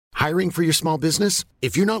Hiring for your small business?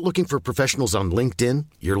 If you're not looking for professionals on LinkedIn,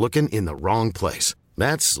 you're looking in the wrong place.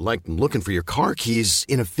 That's like looking for your car keys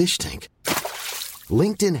in a fish tank.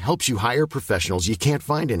 LinkedIn helps you hire professionals you can't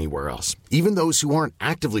find anywhere else, even those who aren't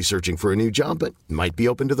actively searching for a new job but might be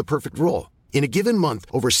open to the perfect role. In a given month,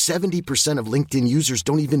 over 70% of LinkedIn users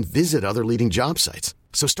don't even visit other leading job sites.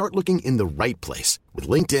 So start looking in the right place. With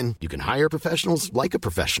LinkedIn, you can hire professionals like a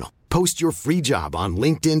professional. Post your free job on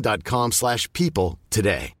linkedin.com/people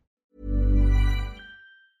today.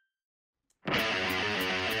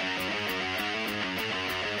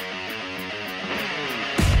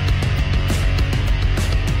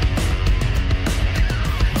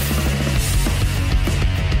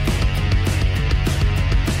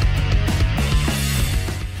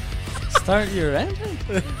 Start your engine.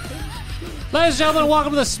 Ladies and gentlemen,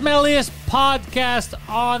 welcome to the smelliest podcast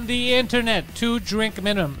on the internet. 2 drink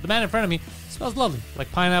minimum. The man in front of me smells lovely,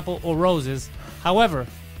 like pineapple or roses. However,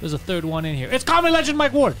 there's a third one in here. It's comedy legend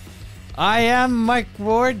Mike Ward. I am Mike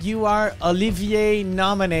Ward. You are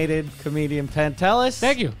Olivier-nominated comedian Pantelis.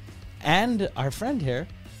 Thank you. And our friend here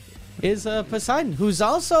is Poseidon, who's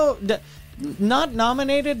also not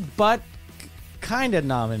nominated, but kind of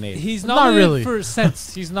nominated. He's nominated really. for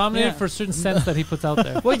scents. He's nominated for certain scents that he puts out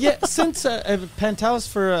there. Well, yeah, since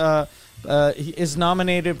Pantelis he is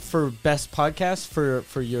nominated for best podcast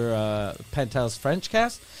for your Pantelis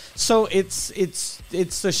Frenchcast, so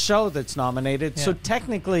it's the show that's nominated. Yeah. So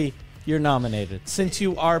technically, you're nominated since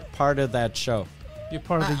you are part of that show. You're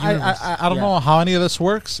part of the universe. I don't know how any of this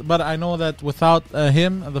works, but I know that without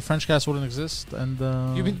him, the Frenchcast wouldn't exist. And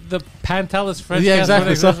you mean the Pantelis Frenchcast? Yeah,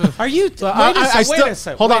 exactly. So, are you? Wait a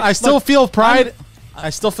second. Hold on. I still feel pride. I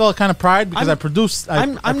still feel kind of pride because I produced.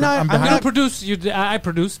 I'm not produce. I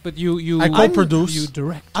produce, but you. I co-produce. You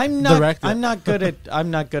direct. I'm not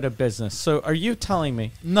good at business. So are you telling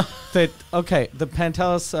me that the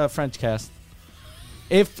Pantelis Frenchcast?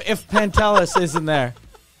 If Pantelis isn't there,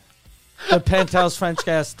 the Pantelis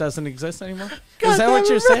Frenchcast doesn't exist anymore? Is that what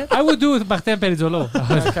you're saying? I would do it with Martin Perizzolo.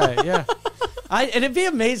 Okay, yeah. It'd be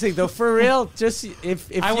amazing though, for real. Just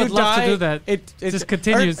if I you would love die, to do that. It just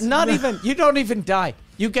continues. Not even. You don't even die.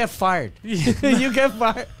 You get fired. You get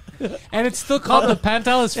fired. And it's still called the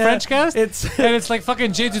Pantelis Frenchcast. It's like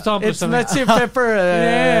fucking J. du Temple or It's something. Mathieu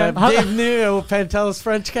Pepper. Bienvenue au Pantelis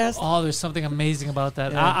Frenchcast. Oh, there's something amazing about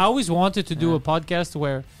that. Yeah. I always wanted to do a podcast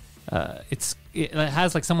where it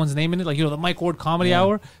has like someone's name in it, like the Mike Ward Comedy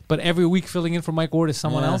Hour, but every week filling in for Mike Ward is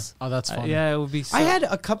someone else. Oh, that's fun. Yeah, it would be. I had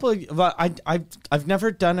a couple of. Well, I've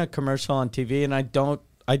never done a commercial on TV, and I don't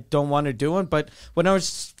want to do one. But when I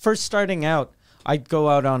was first starting out, I'd go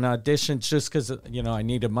out on auditions just because I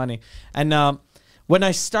needed money. And when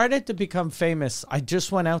I started to become famous, I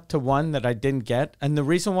just went out to one that I didn't get. And the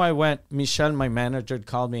reason why I went, Michel, my manager,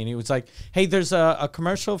 called me and he was like, "Hey, there's a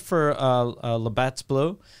commercial for Labatt's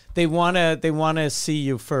Blue. They wanna see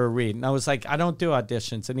you for a read." And I was like, "I don't do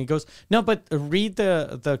auditions." And he goes, "No, but read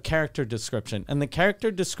the character description." And the character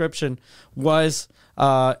description was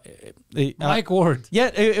Mike Ward.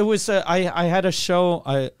 Yeah, it was. I had a show,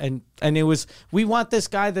 and it was, we want this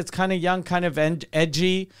guy that's kind of young, kind of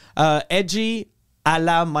edgy, a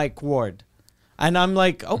la Mike Ward. And I'm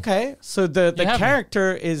like, okay, so the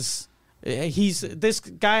character is, this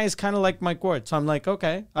guy is kind of like Mike Ward. So I'm like,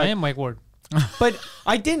 okay, I am Mike Ward. But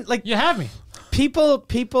I didn't like. You have me.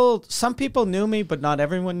 Some people knew me, but not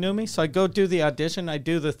everyone knew me. So I go do the audition, I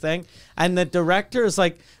do the thing, and the director is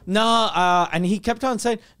like, "No," and he kept on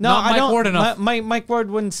saying, "No, not I Mike don't." Ward enough. Mike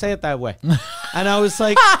Ward wouldn't say it that way, and I was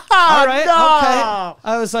like, "All right, okay."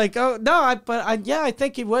 I was like, "Oh no, I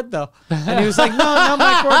think he would though." And he was like, "No,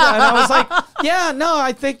 Mike Ward," and I was like, "Yeah, no,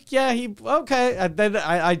 I think he okay." And then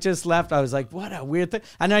I just left. I was like, "What a weird thing,"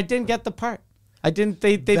 and I didn't get the part. I didn't.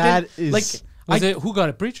 They That didn't is- like. Who got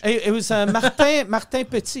it? Preach. It was Martin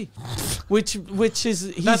Petit, which is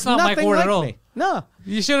he's That's not Mike nothing Ward like at all. me. No,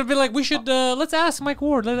 You should have been like, we should let's ask Mike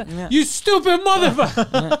Ward. You stupid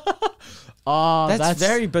motherfucker. Oh, that's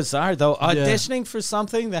very bizarre though. Auditioning for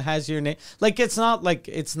something that has your name, like it's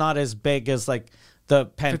not as big as like the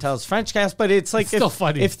Pantelis Frenchcast, but it's like still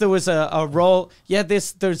funny. If there was a role,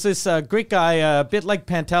 there's this Greek guy, a bit like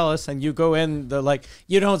Pantelis, and you go in, they're like,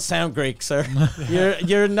 "You don't sound Greek, sir.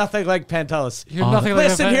 You're nothing like Pantelis. You're nothing like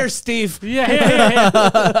Listen here, Steve. Yeah.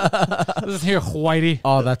 Listen here, Whitey.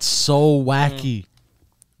 Oh, that's so wacky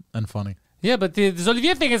and funny. Yeah, but this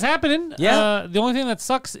Olivier thing is happening. Yeah. The only thing that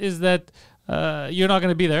sucks is that you're not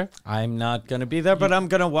going to be there. I'm not going to be there, but I'm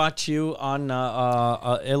going to watch you on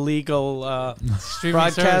illegal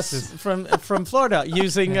broadcasts from Florida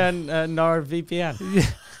using NordVPN.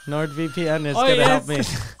 NordVPN is going to help me.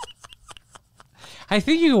 I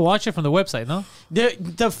think you can watch it from the website, no?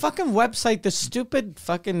 The fucking website, the stupid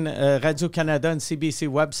fucking Radio-Canada and CBC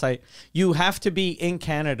website, you have to be in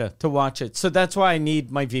Canada to watch it. So that's why I need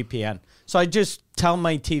my VPN. So I just tell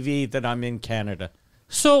my TV that I'm in Canada.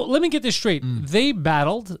 So let me get this straight. They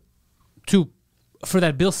battled for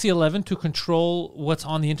that Bill C-11 to control what's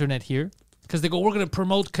on the internet here. Because they go, we're going to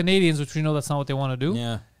promote Canadians, which we know that's not what they want to do.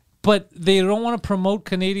 Yeah. But they don't want to promote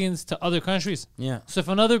Canadians to other countries. Yeah. So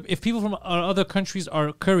if people from other countries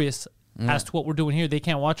are curious as to what we're doing here, they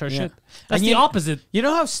can't watch our shit. That's And the opposite. You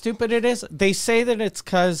know how stupid it is? They say that it's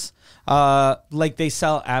because like they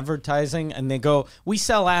sell advertising and they go, we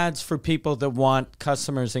sell ads for people that want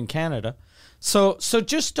customers in Canada. So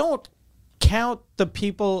just don't count the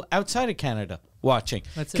people outside of Canada watching.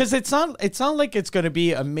 That's it. Because it's not like it's going to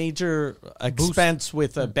be a major expense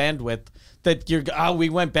with a bandwidth that we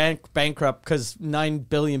went bankrupt because 9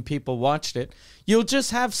 billion people watched it. You'll just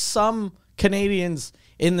have some Canadians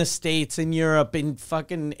in the States, in Europe, in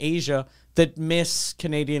fucking Asia that miss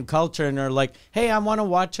Canadian culture and are like, hey, I want to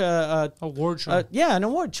watch a award show. an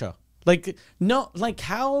award show. Like, no, like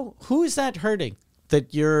who is that hurting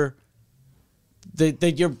that you're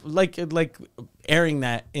like airing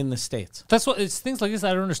that in the States? That's what it's things like this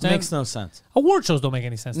I don't understand. Makes no sense. Award shows don't make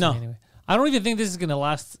any sense to No. me anyway. I don't even think this is going to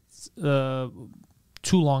last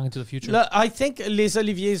too long into the future. Look, I think Les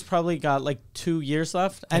Oliviers probably got like 2 years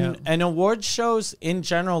left, and award shows in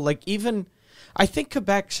general, like even, I think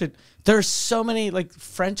Quebec should. There's so many, like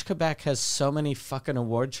French Quebec has so many fucking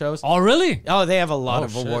award shows. Oh, really? Oh, they have a lot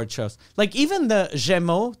of award shows. Like even the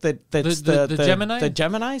Gémeaux, that's The Gemini? the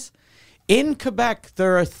Geminis. In Quebec,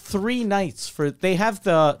 there are 3 nights for they have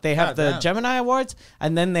the damn. Gemini Awards,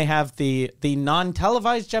 and then they have the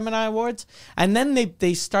non-televised Gemini Awards, and then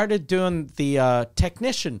they started doing the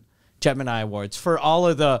technician Gemini Awards for all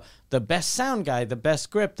of the best sound guy, the best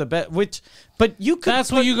grip, but you could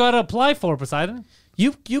That's what you got to apply for, Poseidon.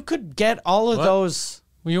 you could get all of What? those.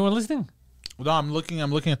 When you were listening. No, I'm looking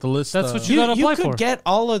at the list. That's what you gotta apply could for. get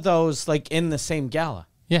all of those like in the same gala.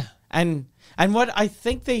 Yeah. And what I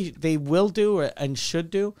think they will do and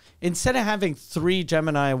should do, instead of having 3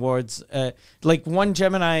 Gemini Awards, like 1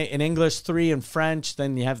 Gemini in English, 3 in French,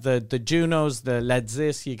 then you have the Junos, the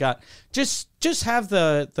Ledzis, you got just have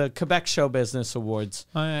the Quebec Show Business Awards.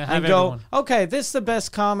 Oh, yeah, have and go, everyone. okay, this is the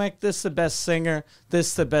best comic, this is the best singer, this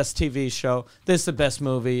is the best TV show, this is the best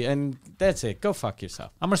movie, and that's it. Go fuck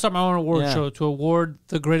yourself. I'm going to start my own award Yeah. show to award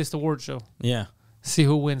the greatest award show. Yeah. See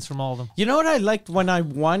who wins from all of them. You know what I liked when I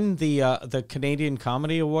won the Canadian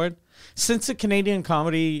Comedy Award? Since the Canadian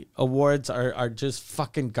Comedy Awards are just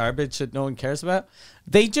fucking garbage that no one cares about,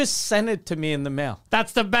 they just sent it to me in the mail.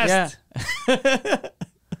 That's the best. Yeah.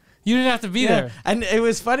 You didn't have to be there. And it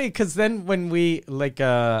was funny because then when we, like,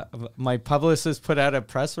 my publicist put out a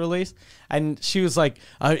press release and she was like,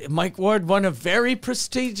 Mike Ward won a very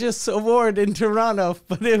prestigious award in Toronto,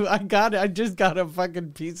 but I just got a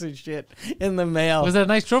fucking piece of shit in the mail. Was that a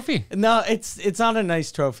nice trophy? No, it's not a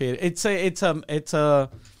nice trophy. It's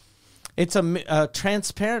a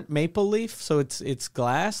transparent maple leaf, so it's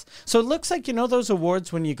glass. So it looks like, you know, those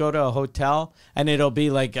awards when you go to a hotel and it'll be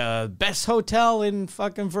like best hotel in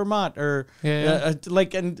fucking Vermont or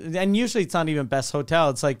like and usually it's not even best hotel.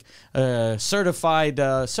 It's like certified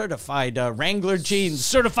Wrangler jeans.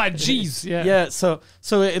 Certified G's. Yeah. Yeah, so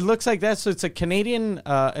it looks like that. So it's a Canadian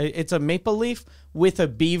it's a maple leaf with a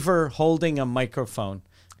beaver holding a microphone.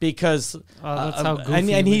 Because that's how goofy and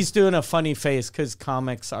it is. he's doing a funny face because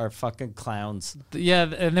comics are fucking clowns.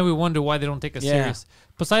 Yeah, and then we wonder why they don't take us Yeah. serious.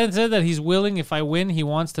 Poseidon said that he's willing, if I win, he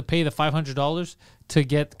wants to pay the $500 to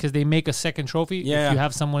get, because they make a second trophy Yeah. if you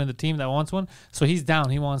have someone in the team that wants one. So he's down.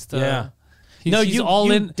 He wants to. Yeah. He's all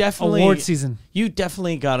you in definitely award season. You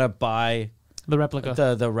definitely gotta buy The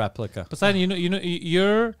replica. the replica. Poseidon,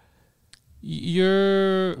 you're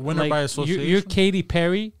Winner by association? You're Katy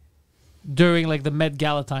Perry during like the Met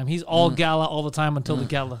Gala time. He's all gala all the time until the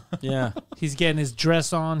gala. Yeah, He's getting his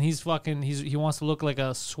dress on. He wants to look like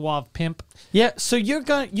a suave pimp. yeah. So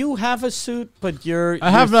you have a suit, but you're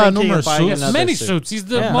have, you're thinking numerous of buying suits. another Many suit. suits. He's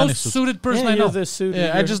the Yeah. Many most suits. suited person Yeah, I know. you're the suit.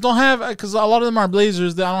 Yeah, I you're- just don't have, because a lot of them are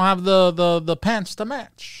blazers. That I don't have the pants to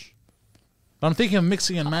match. But I'm thinking of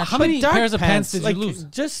mixing and matching. How many Dark pairs of pants did like, you lose?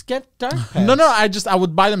 Just get dark pants. No, I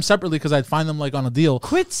would buy them separately because I'd find them like on a deal.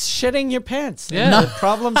 Quit shitting your pants. Yeah. The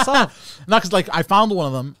problem solved. Not because like I found one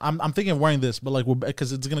of them. I'm thinking of wearing this, but like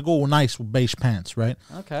because it's gonna go nice with beige pants, right?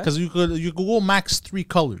 Okay. Because you could go max 3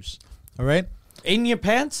 colors, all right. In your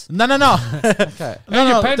pants? No. Okay. And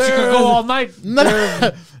your pants, you could go all night.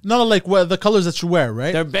 No, like the colors that you wear,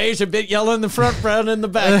 right? They're beige, a bit yellow in the front, brown in the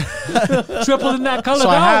back. Triple in that color. So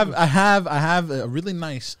dog. I have a really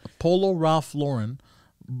nice Polo Ralph Lauren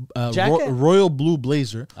Jacket? royal blue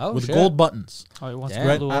blazer Oh, with shit. gold buttons. Oh, he wants Damn. to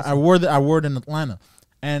Right, go blue I also. wore it in Atlanta,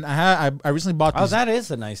 and I recently bought Oh, these. that is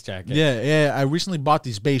a nice jacket. Yeah. I recently bought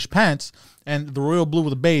these beige pants, and the royal blue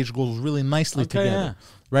with the beige goes really nicely Okay, together.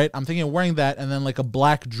 Right, I'm thinking of wearing that, and then like a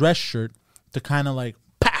black dress shirt to kind of like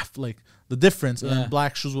like the difference, and Yeah. then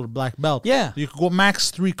black shoes with a black belt. Yeah. You could go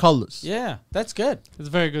max 3 colors. Yeah, that's good. It's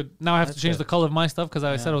very good. Now I have to change good. the color of my stuff because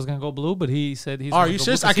I said I was gonna go blue, but he said he's. Oh, are gonna you go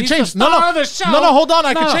serious? blue I can 'cause he's change. the No, star of the show. no, hold on.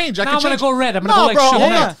 I No, can change. I now can I'm gonna change. go red. I'm gonna No, go like bro, Suge hold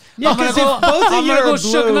Knight. on. Yeah, I'm gonna 'cause go. if both of I'm you gonna go are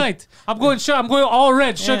Suge blue- Knight. I'm going all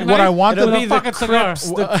red. Suge Knight. What I want It'll with be a the fucking cigar. Crips,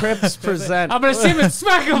 the Crips present. I'm gonna see him and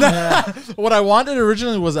smack him. What I wanted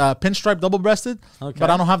originally was a pinstripe double-breasted, but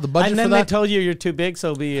I don't have the budget And for then they that. told you you're too big,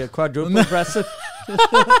 so it'll be quadruple breasted.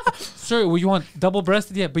 Sure, well, you want double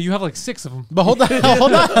breasted? Yeah, but you have like 6 of them. But hold on,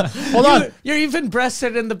 hold on. You're even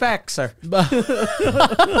breasted in the back, sir.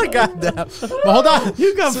 Goddamn. But hold on.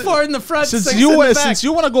 You got 4 in the front, 6 Since in you the back.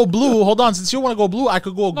 want to go blue, hold on. Since you want to go blue, I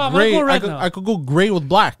could go No, I'm gonna gray. go red now. I could go gray with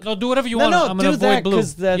black. No, do whatever you No, want. no, I'm do gonna that, avoid blue.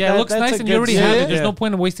 'cause that- yeah, it that- looks that's nice a and you good already suit. have it. There's Yeah. no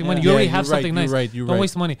point in wasting money. Yeah. You already Yeah, have you're right, something you're nice. right, you're Don't right.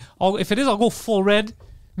 waste money. If it is, I'll go full red.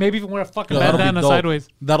 Maybe even wear a fucking That'll be bandana dope. sideways.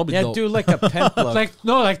 That'll be Yeah, dope. do like a pimp look.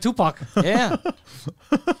 Like Tupac. Yeah.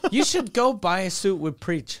 You should go buy a suit with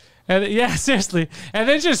Preach. And yeah, seriously. And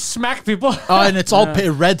then just smack people. Oh, and it's all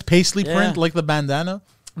red paisley Yeah. print like the bandana.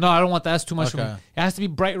 No, I don't want that. That's too much for me. Okay. It has to be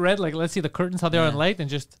bright red. Like, let's see the curtains, how they are in light, and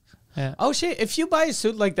just. Yeah. Oh shit! If you buy a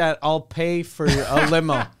suit like that, I'll pay for a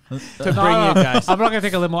limo to bring No, you guys. I'm not gonna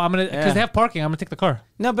take a limo. I'm gonna because Yeah. they have parking. I'm gonna take the car.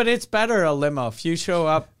 No, but it's better a limo if you show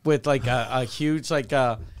up with like a huge like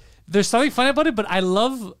There's something funny about it, but I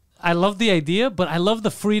love the idea, but I love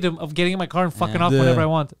the freedom of getting in my car and fucking off Yeah. whenever I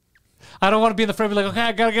want. I don't want to be in the front. Be like, okay,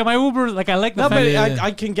 I gotta get my Uber. Like I like the No, fact. but Yeah.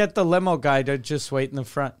 I can get the limo guy to just wait in the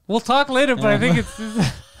front. We'll talk later, but I think it's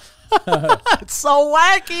It's so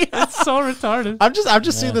wacky. it's so retarded. I'm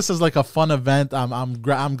just seeing this as like a fun event. I'm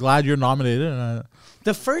glad you're nominated. And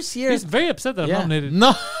The first year, He's very upset that I'm Yeah. nominated.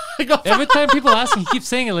 no, I go, Every time people ask him, he keeps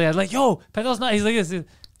saying it. Like, I'm like, yo, Pentel's not. He's like this.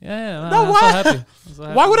 Yeah, No, I'm why? so happy. I'm so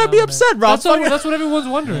happy Why would I I'm be nominated. upset, Rob? That's what everyone's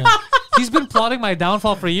wondering. He's been plotting my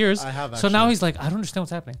downfall for years. I have, So now actually. he's like, I don't understand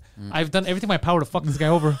what's happening. I've done everything in my power to fuck this guy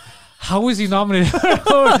over. How is he nominated?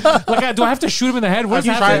 Like, do I have to shoot him in the head? What's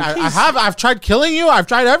I've happening? tried, I've tried killing you. I've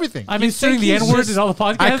tried everything. I'm inserting the think N he's word just- in all the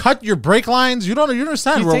podcasts. I cut your brake lines. You don't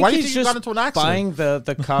understand, you bro. think Why do you he's think you just got into an accident? buying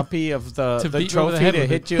the copy of the To beat you over the trophy head to with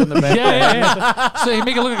hit it. you in the back? yeah. So he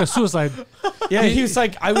make it look like a suicide. Yeah, he was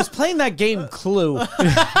like, I was playing that game Clue,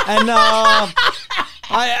 and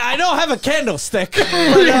I don't have a candlestick.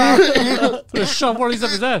 To shove one of these up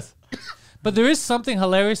his ass. But there is something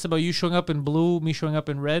hilarious about you showing up in blue, me showing up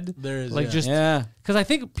in red. There is, like yeah. just Yeah, because I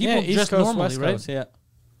think people yeah, East dress Coast, normally, West right? Coast, yeah.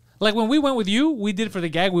 Like when we went with you, we did it for the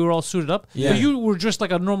gag. We were all suited up. Yeah. But you were just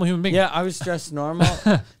like a normal human being. Yeah, I was dressed normal.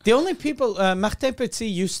 The only people Martin Petit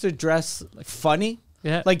used to dress funny.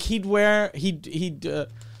 Yeah. Like he'd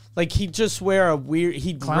just wear a weird.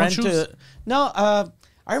 He'd Clown rent shoes? a no.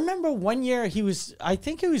 I remember one year I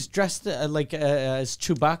think he was dressed as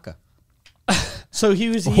Chewbacca. So he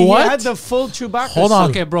What? had the full Chewbacca. Hold on.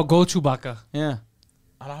 suit. Okay, bro, go Chewbacca. Yeah.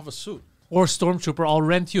 I don't have a suit, Or Stormtrooper. I'll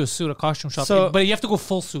rent you a suit, a costume shop. So- but you have to go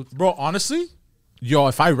full suit. bro. Honestly, yo,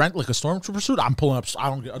 if I rent like a stormtrooper suit, I'm pulling up. I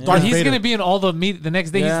don't get But Darth he's Vader going to be in all the meet the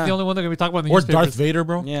next day. Yeah. He's the only one they're going to be talking about in the or newspapers. Darth Vader,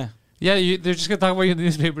 bro. Yeah. Yeah, they're just going to talk about you in the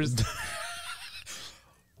newspapers.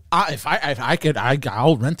 If I could,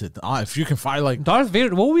 I'll rent it. If you can find like Darth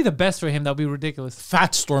Vader, what would be the best for him? That would be ridiculous.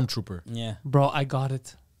 fat stormtrooper, Yeah. Bro, I got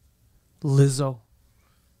it. Lizzo.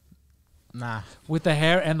 nah, With the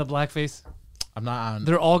hair and the blackface. I'm not.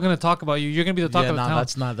 They're all going to talk about you. You're going to be the talk Yeah, of the nah, town.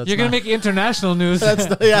 that's not- that's You're going to not- make international news. that's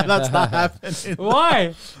not happening.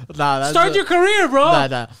 Why? Nah, that's Start your career, bro.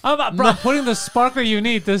 Nah. I'm putting the sparkler you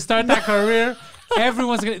need to start that career.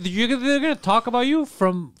 Everyone's they're gonna talk about you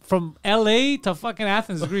from LA to fucking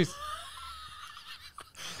Athens, Greece.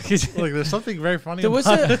 Look, there's something very funny. There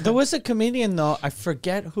was a comedian though. I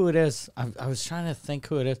forget who it is. I was trying to think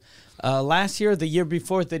who it is. Last year, or the year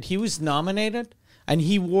before, that he was nominated, and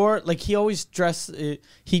he wore like he always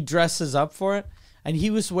he dresses up for it, and he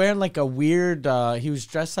was wearing like a weird. He was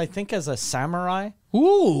dressed, I think, as a samurai,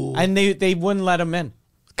 Ooh, and they wouldn't let him in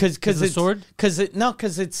because the it's sword? because it's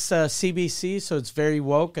CBC, so it's very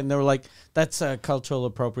woke, and they were like, that's cultural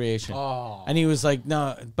appropriation. Oh. And he was like,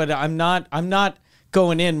 no, but I'm not.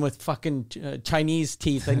 going in with fucking Chinese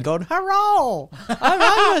teeth and going, "Hello,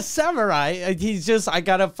 I'm a samurai." And he's just, I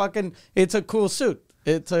got a fucking. It's a cool suit.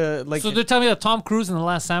 It's a like. So they're telling me that Tom Cruise in The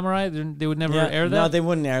Last Samurai, they would never air that? No, they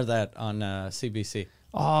wouldn't air that on CBC.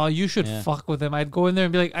 Oh, you should fuck with them. I'd go in there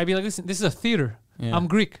and be like, listen, this is a theater. I'm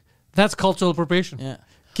Greek. That's cultural appropriation. Yeah.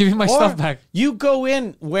 Give me my stuff back. You go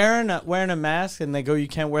in wearing a mask, and they go, "You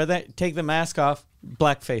can't wear that. Take the mask off.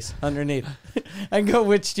 Blackface underneath." And go,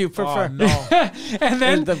 which do you prefer? Oh, no. And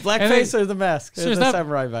then The blackface or the mask? So Or is the that-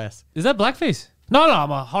 samurai mask? is that blackface? No, I'm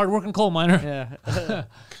a hard-working coal miner. Yeah.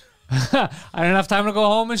 I don't have time to go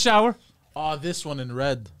home and shower. Oh, this one in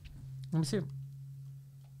red. Let me see.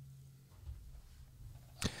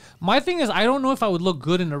 My thing is, I don't know if I would look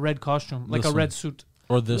good in a red costume, like This a red one. suit.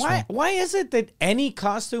 Or this one. Why is it that any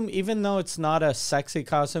costume, even though it's not a sexy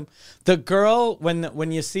costume, the girl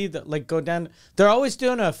when you see the like go down, they're always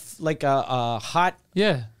doing a hot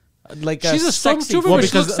Yeah. like She's a sexy. stormtrooper, Well, but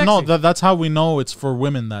she looks because no, sexy. that's how we know it's for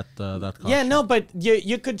women that costume. Yeah, no, but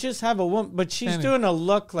you could just have a woman, but she's Danny. doing a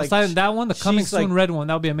look like Besides that one, the coming she's soon like- red one,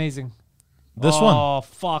 that would be amazing. This one. Oh,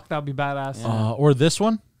 fuck, that would be badass. Or this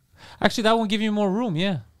one. Actually, that won't give you more room,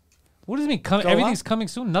 yeah. What does it mean? Go Everything's up. coming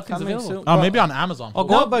soon? Nothing's Coming available. soon. Oh, Well, maybe on Amazon. Oh,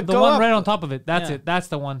 go No, up, but the go one up. right on top of it. That's Yeah. it. That's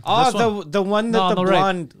the one. Oh, This the one that No, on the the right.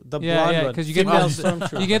 blonde, the blonde yeah, one. because you get Female the,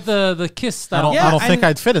 stormtrooper. you get the kiss I style. don't, Yeah, I don't think and-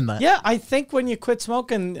 I'd fit in that. Yeah, I think when you quit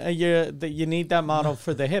smoking, you need that model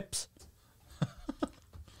for the hips.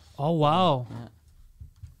 Oh wow.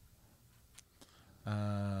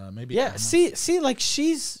 Maybe. Yeah, Emma. see, like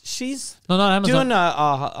she's No, not Amazon. doing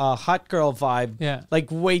a hot girl vibe. Yeah. like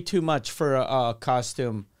way too much for a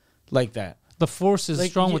costume like that. The force is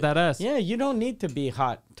Like, strong you- with that ass. Yeah, you don't need to be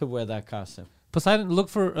hot to wear that costume. Poseidon, look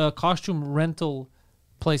for costume rental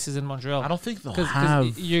places in Montreal. I don't think they'll because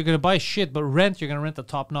have. you're gonna buy shit, but you're gonna rent the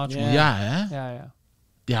top notch Yeah. one. Yeah. Yeah.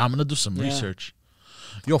 Yeah, I'm gonna do some Yeah. research.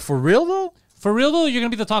 Yo, for real though? For real though, you're gonna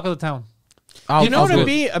be the talk of the town. I'll, You know I'll what do would it.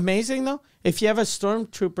 be amazing though? If you have a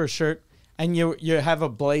stormtrooper shirt and you have a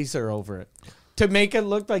blazer over it to make it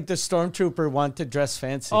look like the stormtrooper want to dress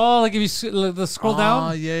fancy. Oh, like if you scroll Oh,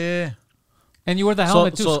 down yeah. and you wear the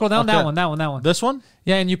helmet too. so- Scroll down, okay. that one. This one?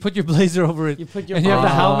 Yeah, and you put your blazer over it. You put your and you have the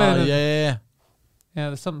Ah, helmet. And Yeah. yeah,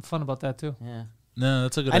 there's something fun about that too. Yeah. No,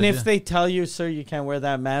 that's a good And idea. if they tell you, sir, you can't wear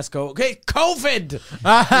that mask, go, okay, COVID.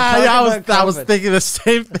 yeah, I about was COVID. thinking the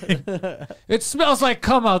same thing. It smells like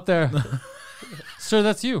cum out there. Sir,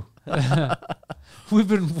 that's you. we've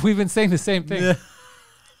been saying the same thing. Yeah.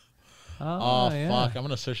 Oh, Oh yeah. fuck! I'm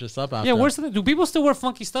gonna search this up after. Yeah, where's the do people still wear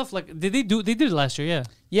funky stuff? Like did they do? They did it last year, yeah.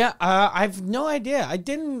 Yeah, I've no idea. I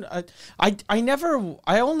didn't. I never.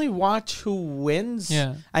 I only watch who wins.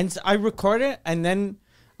 Yeah. And I record it, and then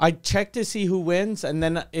I check to see who wins, and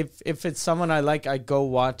then if it's someone I like, I go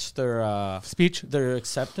watch their Speech. their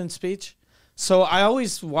acceptance speech. So I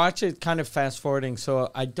always watch it kind of fast forwarding.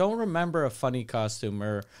 So I don't remember a funny costume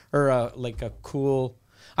or like a cool.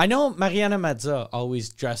 I know Mariana Mazza always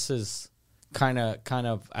dresses kind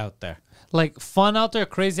of out there. Like fun out there,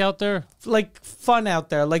 crazy out there. Like fun out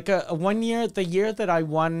there. Like a 1 year, the year that I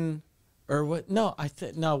won, or what? No,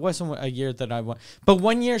 no, it wasn't a year that I won. But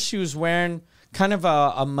 1 year she was wearing kind of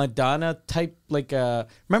a Madonna type, like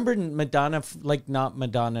remember Madonna, like not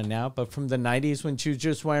Madonna now, but from the 90s when she was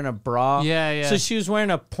just wearing a bra. Yeah, yeah. So she was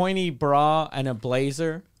wearing a pointy bra and a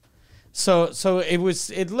blazer. So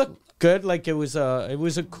it looked good. Like it was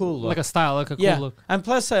a cool look. Like a style, like a cool Yeah, look. and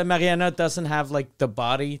plus Mariana doesn't have like the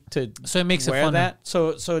body to So it makes it wear funner. that.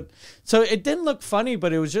 So it didn't look funny,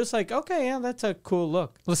 but it was just like, okay, yeah, that's a cool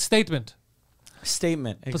look. The statement.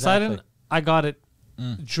 Statement. Exactly. Poseidon, I got it.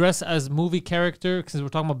 Dress as movie character, because we're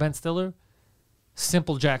talking about Ben Stiller.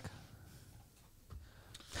 Simple Jack.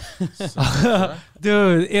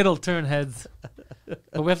 Dude, it'll turn heads.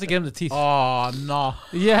 But we have to get him the teeth. Oh no!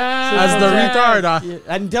 Yeah. As the Jack. retard. Yeah,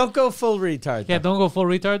 and don't go full retard. Yeah, don't go full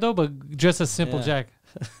retard though, but just as Simple Yeah.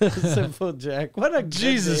 Jack. Simple Jack. What a good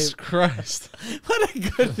Jesus name. Christ! What a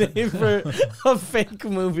good name for a fake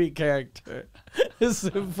movie character.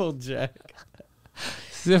 Simple Jack.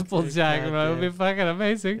 Simple Jack, bro. It would be goddamn. fucking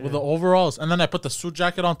amazing. With the overalls, and then I put the suit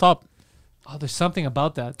jacket on top. Oh, there's something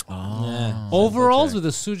about that. Yeah. Overalls with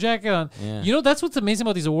a suit jacket on. Yeah. You know, that's what's amazing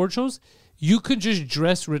about these award shows. You could just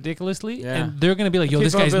dress ridiculously, Yeah. and they're gonna be like, "Yo,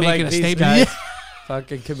 this People guy's be making like, a "These statement." guys,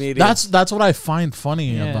 fucking comedians. That's what I find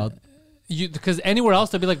funny Yeah. about. Because anywhere else,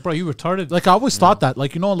 they'd be like, "Bro, you retarded." Like I always thought that,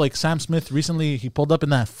 like like Sam Smith recently, he pulled up in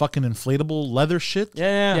that fucking inflatable leather shit.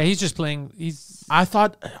 yeah. yeah, he's just playing. He's I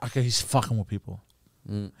thought, okay, he's fucking with people.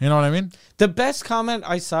 You know what I mean? The best comment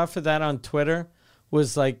I saw for that on Twitter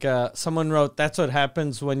was like someone wrote, "That's what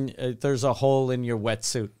happens when there's a hole in your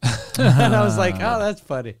wetsuit," and I was like, "Oh, that's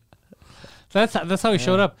funny." That's how he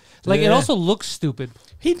showed up. Like it Yeah. also looks stupid.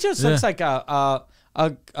 He just looks Yeah. like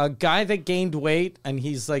a guy that gained weight, and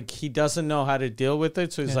he's like he doesn't know how to deal with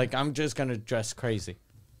it, so he's like, I'm just gonna dress crazy.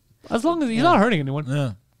 As long as he's not hurting anyone.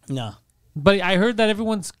 Yeah. No. But I heard that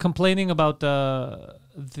everyone's complaining about the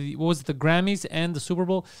what was it, the Grammys and the Super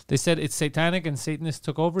Bowl. They said it's satanic and Satanists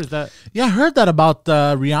took over. Is that? Yeah, I heard that about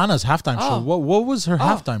Rihanna's halftime Oh. show. What was her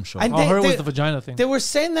halftime show? And I heard it was the vagina thing. They were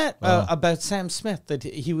saying that about Sam Smith, that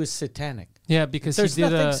he was satanic. Yeah, because There's he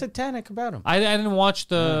did. nothing satanic about him. I didn't watch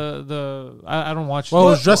I don't watch. Well, it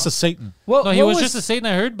the- was dressed as Satan. Well, No, he what was just a Satan.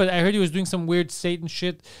 I heard, but I heard he was doing some weird Satan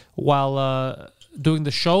shit while doing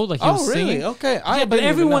the show. Like he was really? singing. Okay. I Yeah, but didn't even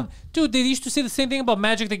everyone, know. dude, they used to say the same thing about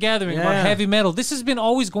Magic the Gathering, about Yeah. heavy metal. This has been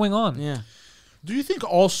always going on. Yeah. Do you think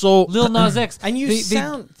also Lil Nas X, And you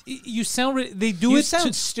sound- they do You it. sound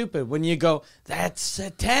to, stupid when you go, that's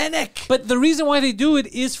satanic. but the reason why they do it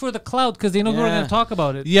is for the cloud because they know we're Yeah. going to talk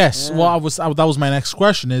about it. Yes. Well, that was my next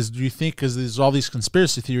question. Is do you think because there's all these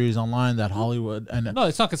conspiracy theories online that Hollywood and No,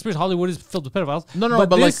 it's not conspiracy. Hollywood is filled with pedophiles. No, but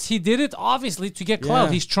but this, like- he did it obviously to get clout.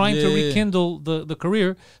 Yeah. He's trying to Yeah, yeah. rekindle the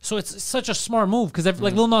career. So it's such a smart move because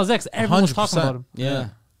like Lil Nas X, everyone's talking 100%. about him.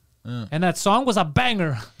 Yeah. And that song was a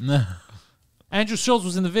banger. Andrew Schultz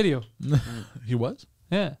was in the video. he was?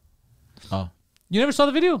 Yeah. Oh. You never saw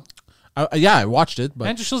the video? Yeah, I watched it, but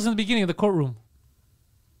Andrew Schultz in the beginning of the courtroom.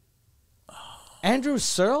 Andrew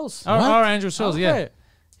Searles? Our Andrew Schultz, yeah. Okay.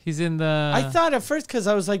 He's in the... I thought at first, because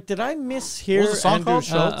I was like, did I mishear What was the song Andrew called?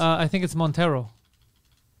 Schultz? I think it's Montero.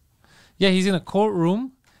 Yeah, he's in a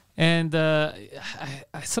courtroom. And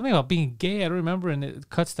something about being gay, I don't remember. And it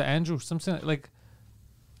cuts to Andrew. Something like...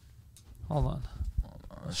 Hold on.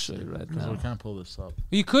 I'll show you right we now. can't pull this up.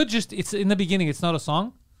 You could just... It's in the beginning. It's not a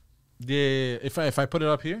song. Yeah, if I put it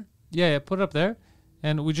up here, Yeah, put it up there.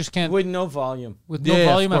 And we just can't... With no volume. With no Yeah, of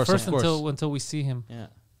volume course, at of first course. until we see him. Yeah.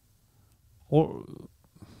 Or...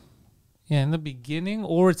 Yeah, in the beginning.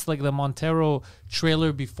 Or it's like the Montero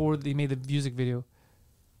trailer before they made the music video.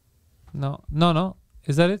 No.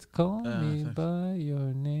 Is that it? Call me by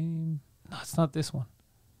your name. No, it's not this one.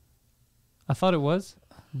 I thought it was.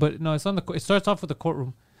 But no, it's on the... It starts off with the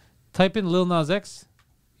courtroom. Type in Lil Nas X.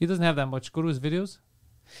 He doesn't have that much. Go to his videos.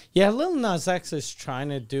 Yeah, Lil Nas X is trying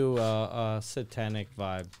to do a satanic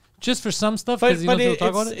vibe. Just for some stuff. But, Because you know but people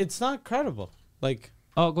talk about it. it's not credible. Like,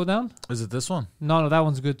 Oh, go down? is it this one? No, that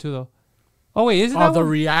one's good too, though. Oh, wait, is it Oh, that the one?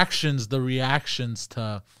 reactions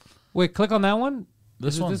to Wait, click on that one.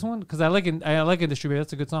 This Is it one? this one? Because I like Industry Baby.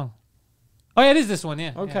 That's a good song. Oh, yeah, it is this one,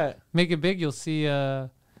 yeah. Okay. Yeah. Make it big, you'll see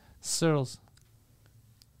Searles.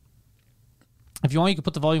 If you want, you can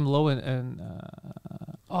put the volume low and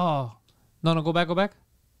oh. No, go back.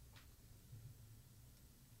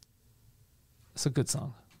 It's a good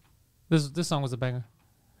song. This song was a banger.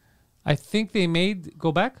 I think they made...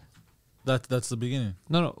 Go back? that's the beginning.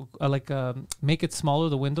 No, make it smaller,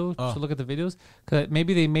 the window, Oh. to look at the videos. Cause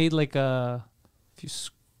maybe they made like a...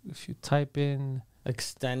 If you type in...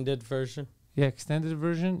 extended version. Yeah, extended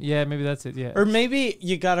version. Yeah, maybe that's it. Yeah. Or maybe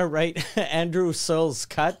you got to write Andrew Searles'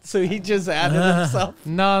 cut, so he just added himself.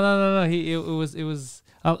 No. It was.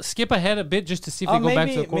 Skip ahead a bit just to see if Oh, they go back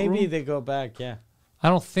to the maybe, courtroom. maybe they go back, yeah. I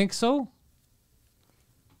don't think so.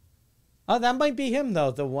 Oh, that might be him,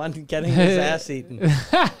 though, the one getting his ass eaten.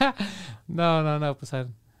 No,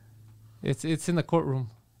 Poseidon. It's in the courtroom.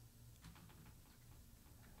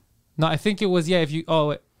 No, I think it was. Yeah, if you. Oh,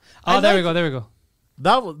 wait. Oh, there we go.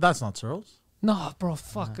 That's not Searles. No, bro,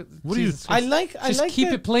 fuck. What do you- Jesus I Christ. like Just keep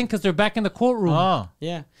that, it playing because they're back in the courtroom. Oh,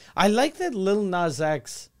 Yeah. I like that Lil Nas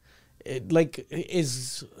X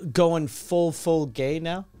is going full gay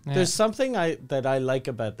now. Yeah. There's something that I like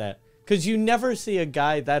about that. Because you never see a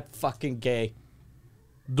guy that fucking gay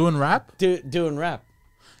doing rap? doing rap.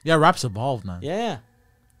 Yeah, rap's evolved, man. Yeah.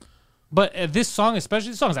 But this song, especially,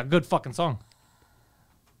 this song is a good fucking song.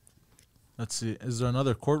 Let's see. Is there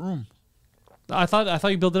another courtroom? I thought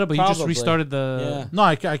you built it up, but you just Probably. restarted the. Yeah. No,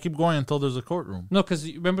 I keep going until there's a courtroom. No, because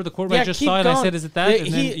remember the courtroom I just keep saw it. I going. said, "Is it that?" Yeah,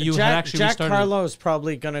 And then you had actually Jack restarted. Harlow is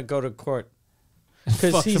probably gonna go to court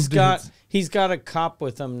because Fuck he's them got dudes. he's got a cop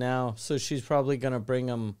with him now, so she's probably gonna bring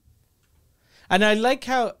him. And I like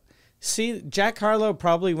how, see, Jack Harlow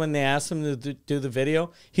probably when they asked him to do the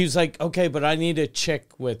video, he was like, "Okay, but I need a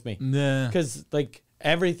chick with me Yeah. because like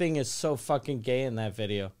everything is so fucking gay in that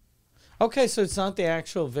video." Okay, so it's not the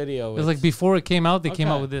actual video. It was like before it came out, they came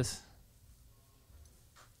Okay. out with this.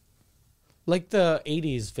 like the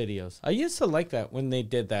 '80s videos. I used to like that when they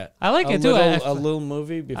did that. I like a it too. Little, a little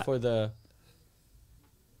movie before the.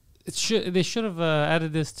 They should have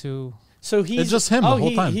added this to. So he's just him the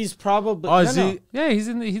whole time. He's probably. Oh, is no, he? no. Yeah, he's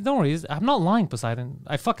in. Don't worry. I'm not lying, Poseidon.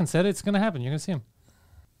 I fucking said it. It's gonna happen. You're gonna see him.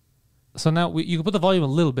 So now you can put the volume a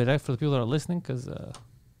little bit for the people that are listening, because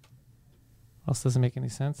else doesn't make any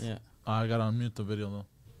sense. Yeah. I gotta unmute the video though.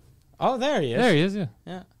 Oh, there he is. There he is. Yeah.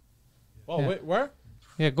 Yeah. Oh Yeah. wait, where?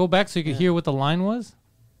 Yeah. Go back so you can hear what the line was.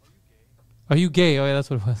 Are you gay? Oh yeah, that's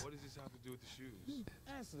what it was. What does this have to do with the shoes?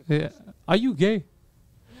 Yeah. Are you gay?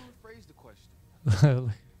 Rephrase the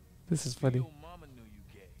question. This is funny. Your mama knew you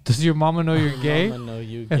gay. Does your mama know you're gay? Mama know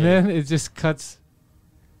you And gay. then it just cuts.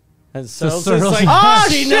 And Searles Searles- is like, Ah,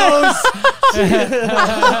 she knows.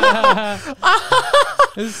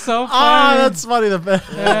 It's so funny. Ah, that's funny.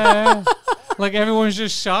 Yeah. Like everyone's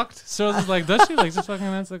just shocked. Searles is like, does she? Like, just fucking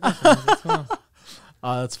answer the question. That's fine.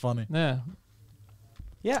 That's funny. Yeah.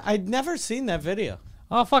 Yeah, I'd never seen that video.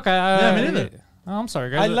 Oh fuck! Yeah, me neither. Oh, I'm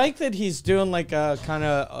sorry, guys. I like that he's doing like a kind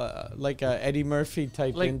of like a Eddie Murphy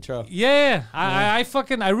type like intro. Yeah, I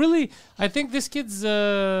think this kid's.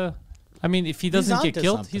 I mean, if he doesn't get onto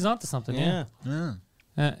killed, something. he's onto something. Yeah. Yeah.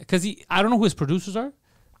 Because I don't know who his producers are,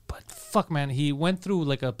 but fuck, man, he went through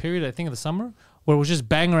like a period, I think, of the summer where it was just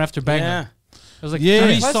banger after banger. Yeah. It was like Yeah.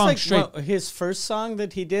 3 Plus, songs like, straight. his first song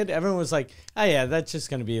that he did, everyone was like, "Oh yeah, that's just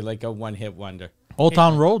gonna be like a one-hit wonder." Old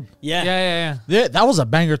Town Road. Yeah, Yeah. Yeah, that was a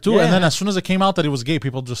banger too. Yeah. And then as soon as it came out that he was gay,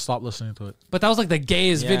 people just stopped listening to it. But that was like the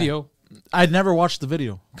gayest Yeah. video. I'd never watched the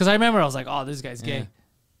video. Because I remember I was like, oh, this guy's gay.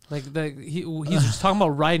 Like he's just talking about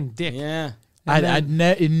riding dick. yeah.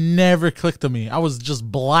 It never clicked to me. I was just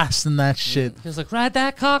blasting that shit. He was like, ride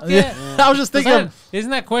that cock, yeah. I was just thinking.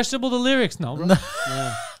 Isn't that questionable, the lyrics? No, bro.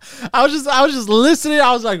 I was just listening.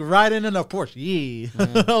 I was like riding in a Porsche.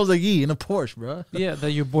 Yeah. I was like, yeah, in a Porsche, bro. Yeah,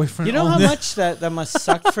 that your boyfriend You know owned. how much that must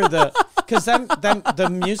suck for the because then the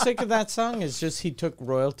music of that song is just he took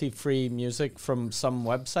royalty-free music from some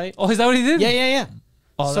website. Oh, is that what he did? Yeah.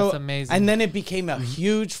 Oh, So- that's amazing. And then it became a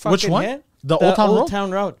huge fucking Which one? hit. The Old Town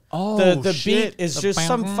Road? Road. Oh, the shit. beat is The just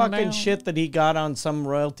some bam, fucking bam. shit that he got on some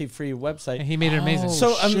royalty-free And website. he made it amazing. Oh,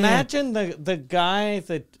 So shit. imagine the guy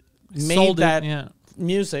that made Sold it, that yeah.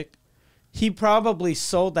 music. He probably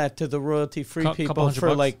sold that to the royalty-free Couple people $100 for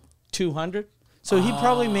bucks. like $200. So he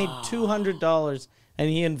probably made $200, and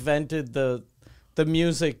he invented the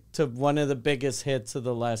music to one of the biggest hits of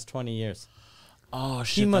the last 20 years. Oh,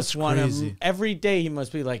 shit. He must that's want crazy. to every day. He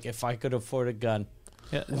must be like, if I could afford a gun,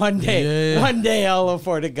 Yeah. one day, Yeah. one day I'll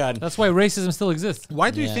afford a gun. That's why racism still exists.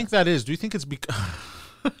 Why do you Yeah. think that is? Do you think it's because?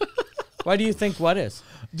 Why do you think what is?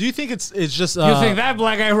 Do you think it's just? You think that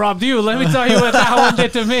black guy robbed you? Let me tell you what that one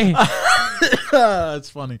did to me. That's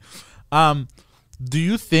funny. Do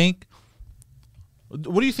you think?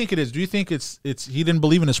 What do you think it is? Do you think it's he didn't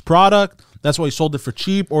believe in his product? That's why he sold it for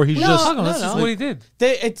cheap, or he's No, just Fuck him, that's no, just no. what he did.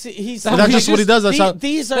 He's That's just what he does. That's how.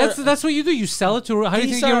 these are That's what you do. You sell it to. How do you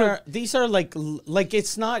these think you're? are these are like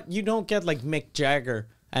it's not, you don't get like Mick Jagger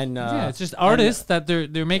and Yeah, it's just artists that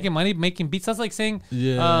they're making money, making beats. That's like saying,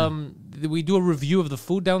 Yeah. we do a review of the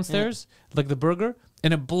food downstairs, like the burger,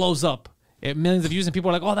 and it blows up. Millions of views, and people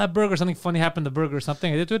are like, "Oh, that burger! Something funny happened to the burger, or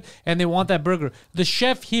something I did to it," and they want that burger. The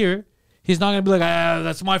chef here, he's not gonna be like,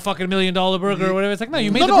 "That's my fucking $1 million burger," or whatever. It's like, no,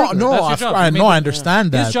 you made the burger. That's your job. I You made know. I the-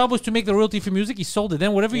 understand His that. job was to make the royalty for music. He sold it.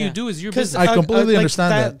 Then whatever you do is your business. I completely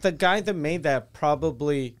understand that. The guy that made that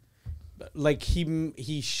probably, like he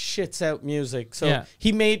shits out music. So Yeah.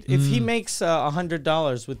 he made if he makes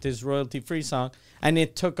 $100 with his royalty-free song, and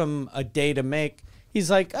it took him a day to make. He's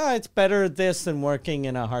like, it's better this than working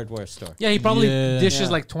in a hardware store. Yeah, he probably Yeah. dishes Yeah.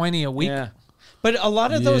 like 20 a week. Yeah, but a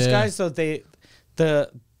lot of those Yeah. guys though they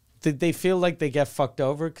feel like they get fucked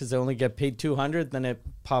over because they only get paid $200, then it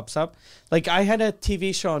pops up. Like I had a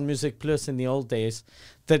TV show on Music Plus in the old days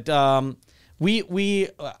that I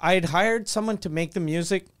had hired someone to make the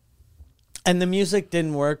music. And the music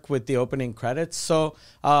didn't work with the opening credits. So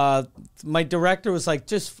my director was like,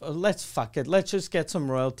 let's fuck it. Let's just get some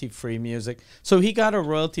royalty-free music. So he got a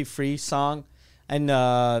royalty-free song, and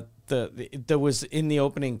that was in the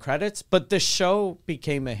opening credits. But the show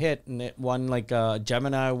became a hit, and it won like a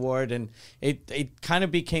Gemini Award, and it kind of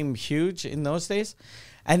became huge in those days.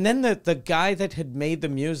 And then the guy that had made the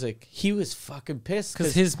music, he was fucking pissed.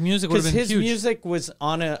 Because his music would have been Because his huge. music was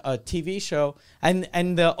on a TV show, and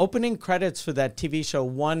the opening credits for that TV show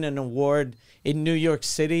won an award in New York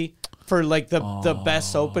City for like the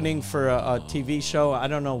best opening for a TV show. I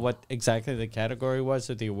don't know what exactly the category was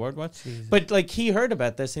or the award was, but like he heard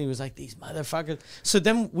about this and he was like, these motherfuckers. So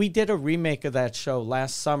then we did a remake of that show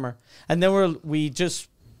last summer, and then we just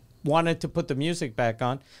wanted to put the music back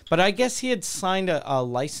on, but I guess he had signed a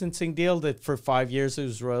licensing deal that for 5 years it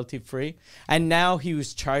was royalty free, and now he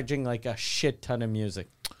was charging like a shit ton of music.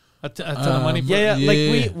 A ton of money. For Yeah, Yeah.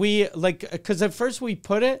 like we like because at first we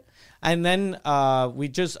put it, And then we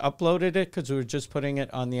just uploaded it because we were just putting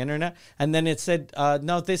it on the internet. And then it said,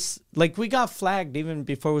 no, this, like, we got flagged even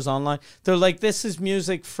before it was online. They're like, this is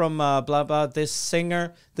music from blah, blah, this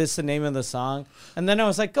singer, this is the name of the song. And then I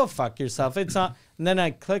was like, go fuck yourself. It's not. And then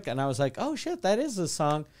I click and I was like, oh, shit, that is the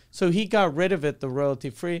song. So he got rid of it, the royalty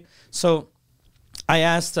free. So I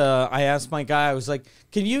asked my guy, I was like,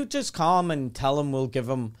 can you just call him and tell him we'll give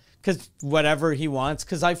him, because whatever he wants,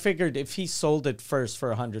 because I figured if he sold it first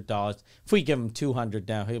for $100, if we give him $200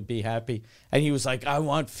 now, he'll be happy. And he was like, I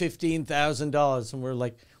want $15,000. And we're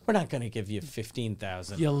like, we're not going to give you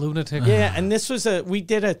 $15,000. You lunatic. Yeah, and this was we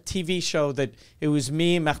did a TV show that it was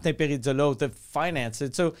me, Martin Perizzolo, that financed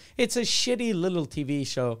it. So it's a shitty little TV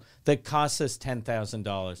show that costs us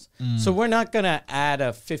 $10,000. So we're not going to add a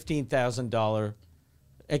 $15,000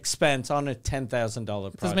 expense on a $10,000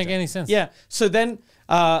 project. Doesn't make any sense. Yeah. So then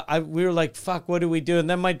we were like, fuck, what do we do? And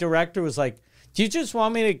then my director was like, do you just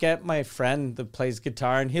want me to get my friend that plays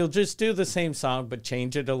guitar and he'll just do the same song but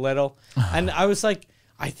change it a little? And I was like,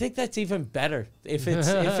 I think that's even better if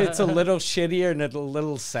it's a little shittier and a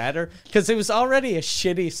little sadder, because it was already a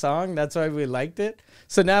shitty song. That's why we liked it.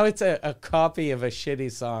 So now it's a copy of a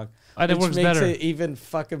shitty song. And it which works makes better. it even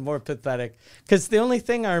fucking more pathetic. Because the only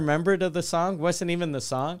thing I remembered of the song wasn't even the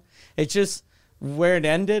song. It's just where it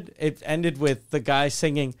ended. It ended with the guy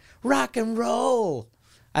singing rock and roll.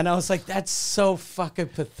 And I was like, that's so fucking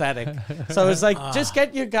pathetic. So I was like, just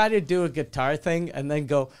get your guy to do a guitar thing and then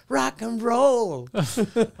go rock and roll.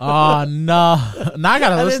 Oh, no. Now I got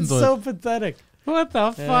to And listen it's to so it. pathetic. What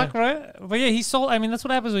the fuck, right? But yeah, he sold. I mean, that's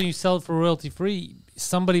what happens when you sell it for royalty free.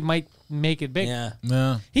 Somebody might make it big. Yeah.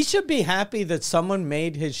 Yeah. He should be happy that someone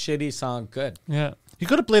made his shitty song good. Yeah. He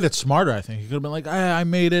could have played it smarter, I think. He could have been like, I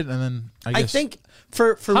made it, and then I guess. I think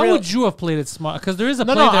for How real. would you have played it smart? Because there is a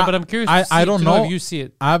No, play no, there, I- but I'm curious. I- to see, I don't to know. if you see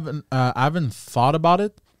it. I haven't thought about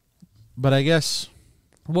it, but I guess.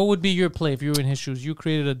 What would be your play if you were in his shoes? You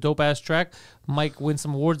created a dope ass track. Mike wins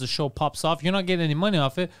some awards. The show pops off. You're not getting any money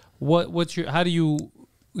off it. How do you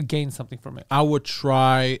gain something from it? I would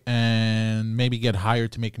try and maybe get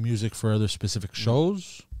hired to make music for other specific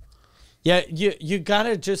shows. Yeah, you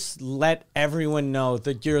gotta just let everyone know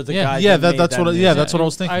that you're the guy. Yeah, that made that's that what. music. Yeah, that's what I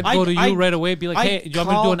was thinking. I'd go to you I- right away. Be like, I hey, do you want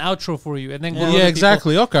me to do call- an outro for you? And then go to Yeah. other Yeah, people.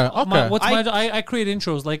 exactly. Okay, okay. What's I create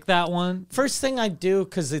intros like that one. First thing I do,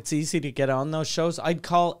 because it's easy to get on those shows, I'd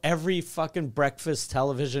call every fucking breakfast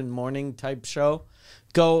television morning type show.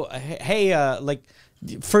 Go, hey, like,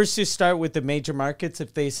 first you start with the major markets.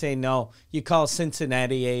 If they say no, you call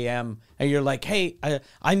Cincinnati AM and you're like, hey,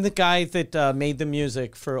 I'm the guy that made the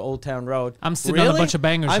music for Old Town Road. I'm sitting on a bunch of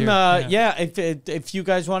bangers I'm, here. Yeah, if you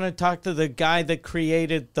guys want to talk to the guy that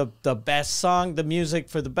created the best song, the music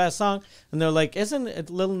for the best song, and they're like, isn't it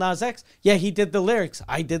Lil Nas X? Yeah, he did the lyrics.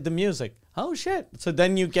 I did the music. Oh, shit. So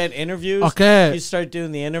then you get interviews. Okay. You start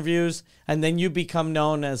doing the interviews, and then you become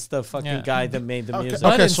known as the fucking Yeah. guy that made the music.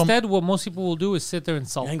 But Okay, so- instead, what most people will do is sit there and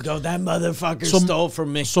sulk. And go, that motherfucker So- stole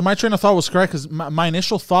from me. So my train of thought was correct because my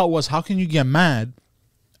initial thought was, how can you get mad?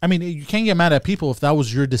 I mean, you can't get mad at people if that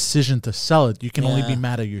was your decision to sell it. You can only be Yeah.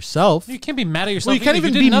 mad at yourself. You can't be mad at yourself. Well, you can't either.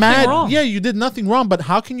 even did be nothing mad. wrong. Yeah, you did nothing wrong, but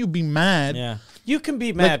how can you be mad? Yeah. You can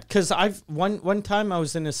be mad because I've one time I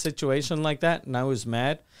was in a situation like that and I was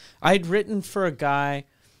mad. I'd written for a guy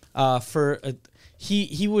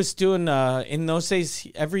he was doing in those days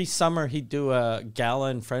every summer he'd do a gala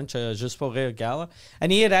in French, a Juste pour rire gala,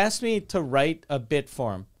 and he had asked me to write a bit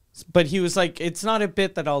for him. But he was like, it's not a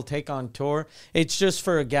bit that I'll take on tour. It's just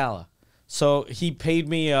for a gala. So he paid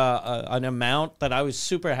me an amount that I was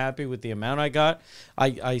super happy with the amount I got.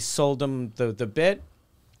 I sold him the bit.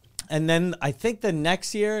 And then I think the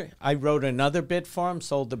next year I wrote another bit for him,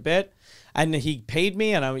 sold the bit. And he paid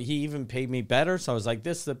me, and he even paid me better. So I was like,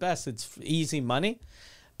 this is the best. It's easy money.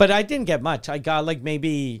 But I didn't get much. I got like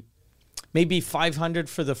maybe 500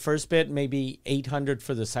 for the first bit, maybe 800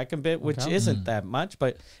 for the second bit, which isn't that much.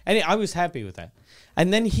 But anyway, I was happy with that.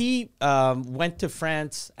 And then he went to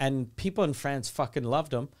France, and people in France fucking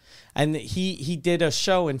loved him. And he did a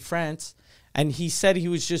show in France, and he said he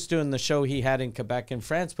was just doing the show he had in Quebec and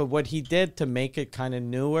France. But what he did to make it kind of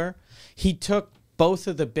newer, he took both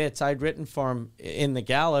of the bits I'd written for him in the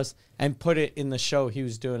galas and put it in the show he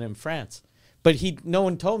was doing in France. But no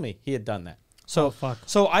one told me he had done that. So, fuck.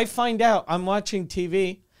 So I find out, I'm watching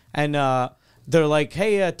TV, and they're like,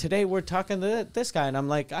 hey, today we're talking to this guy. And I'm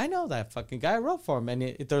like, I know that fucking guy. I wrote for him.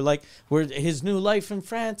 And they're like, we're his new life in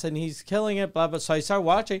France, and he's killing it, blah, blah. So I start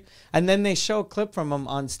watching, and then they show a clip from him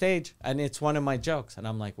on stage, and it's one of my jokes. And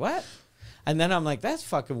I'm like, what? And then I'm like, that's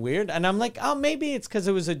fucking weird. And I'm like, oh, maybe it's because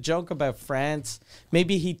it was a joke about France.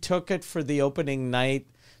 Maybe he took it for the opening night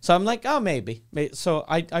So I'm like, oh, maybe. So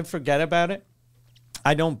I forget about it.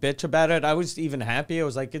 I don't bitch about it. I was even happy. I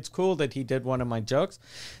was like, it's cool that he did one of my jokes.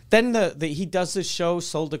 Then he does this show,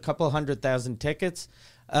 sold a couple 100,000 tickets.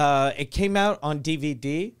 It came out on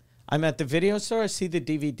DVD. I'm at the video store. I see the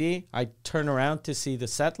DVD. I turn around to see the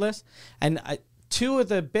set list. And two of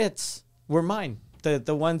the bits were mine.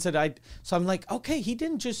 The ones that so I'm like, okay, he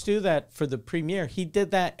didn't just do that for the premiere. He did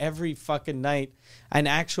that every fucking night and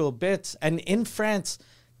actual bits. And in France,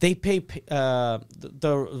 they pay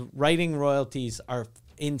the writing royalties are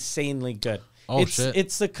insanely good. Oh, shit.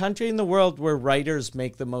 It's the country in the world where writers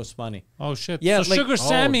make the most money. Oh shit! Yeah, so like- Sugar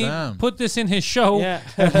Sammy damn. put this in his show. Yeah.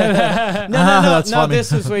 no, That's funny.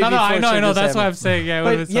 this is way No, before I know. Sugar That's Sammy. why I'm saying. Yeah, it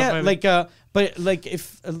would've But been so yeah, funny. but like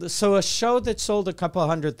if so, a show that sold a couple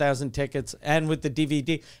 100,000 tickets and with the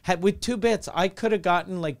DVD with two bits, I could have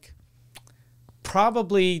gotten like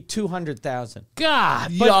probably 200,000.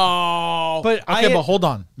 God, Yo. but okay, but hold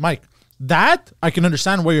on, Mike. That I can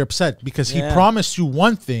understand why you're upset because he Yeah. promised you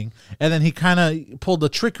one thing and then he kind of pulled the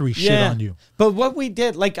trickery shit on you. But what we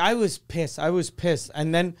did, like, I was pissed,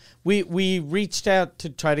 and then we reached out to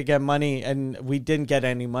try to get money, and we didn't get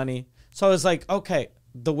any money. So I was like, okay,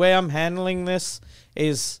 the way I'm handling this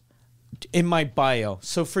is in my bio.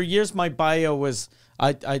 So for years, my bio was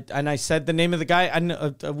I said the name of the guy, and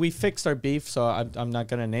we fixed our beef, so I'm not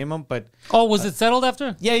gonna name him, but oh, was it settled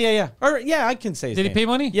after? yeah, or yeah, I can say. His Did he name. pay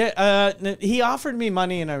money? Yeah, he offered me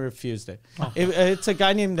money and I refused it. It's a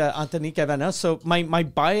guy named Anthony Cavana. So my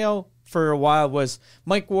bio for a while was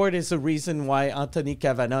Mike Ward is the reason why Anthony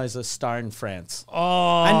Cavana is a star in France.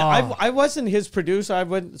 Oh, And I wasn't his producer. I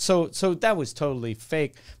wouldn't. So that was totally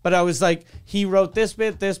fake. But I was like, he wrote this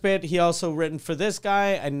bit. He also written for this guy,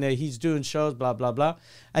 and he's doing shows, blah blah blah.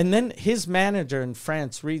 And then his manager in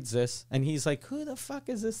France reads this, and he's like, "Who the fuck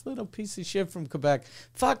is this little piece of shit from Quebec?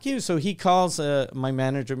 Fuck you!" So he calls my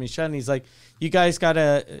manager Michel, and he's like, "You guys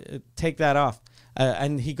gotta take that off."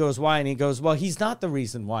 And he goes, "Why?" And he goes, "Well, he's not the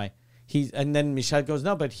reason why." And then Michel goes,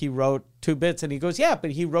 "No, but he wrote 2 bits." And he goes, "Yeah,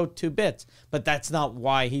 but he wrote 2 bits. But that's not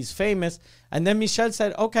why he's famous." And then Michel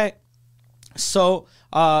said, "Okay." So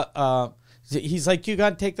he's like, "You got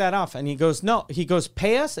to take that off." And he goes, "No." He goes,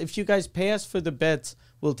 "Pay us. If you guys pay us for the bits,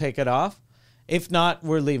 we'll take it off. If not,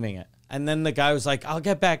 we're leaving it." And then the guy was like, "I'll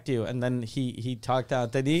get back to you." And then he talked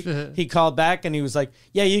out. Then he called back and he was like,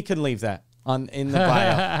 "Yeah, you can leave that in the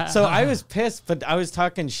bio." So I was pissed, but I was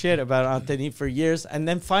talking shit about Anthony for years. And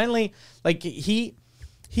then finally, like he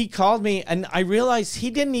called me and I realized he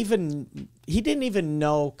didn't even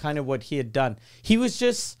know kind of what he had done. He was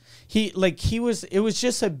just it was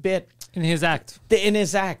just a bit in his act. in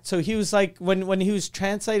his act. So he was like when he was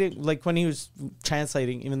translating,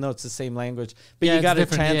 even though it's the same language, but Yeah, you it's got to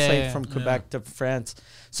different. translate Yeah. from Quebec to France.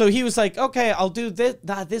 So he was like, "Okay, I'll do this.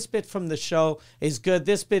 This bit from the show is good.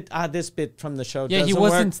 This bit from the show Yeah, he doesn't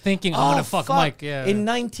wasn't work." thinking, "I'm gonna fuck Mike." Yeah. In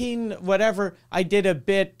 19 whatever, I did a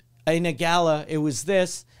bit in a gala. It was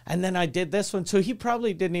this, and then I did this one. So he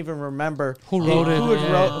probably didn't even remember Who wrote it,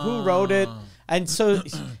 who wrote it. And so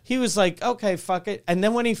he was like, "Okay, fuck it." And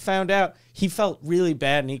then when he found out, he felt really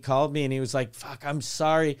bad, and he called me, and he was like, "Fuck, I'm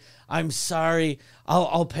sorry.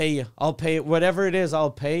 I'll pay you. I'll pay it. Whatever it is, I'll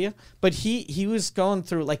pay you." But he was going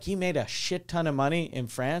through, like, he made a shit ton of money in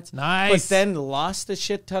France. Nice. But then lost a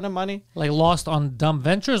shit ton of money. Like lost on dumb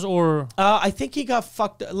ventures or I think he got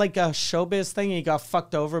fucked, like a showbiz thing. He got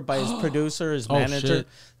fucked over by his producer, his manager, shit.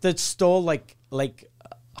 that stole like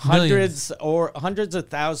hundreds of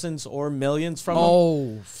thousands or millions from him.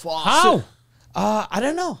 Oh, fuck. how? I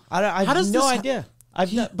don't know. I have does no this idea.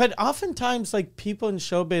 But oftentimes, like, people in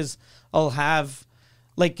showbiz will have,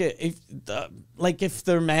 like, if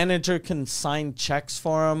their manager can sign checks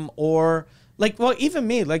for them, or like, well, even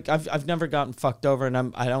me, like, I've never gotten fucked over, and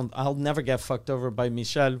I'll never get fucked over by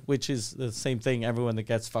Michel, which is the same thing. Everyone that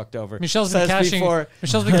gets fucked over. Michelle's been says cashing. before.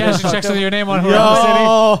 Michelle's been cashing checks with your name on Yo. around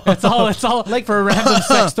the city. It's all like for random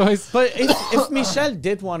sex toys. But if Michel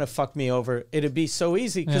did want to fuck me over, it'd be so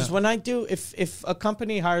easy. Because Yeah. when I do, if a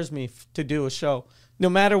company hires me to do a show, no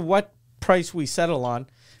matter what price we settle on,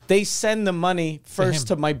 they send the money first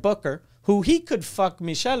to my booker, who he could fuck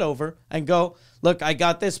Michel over and go, "Look, I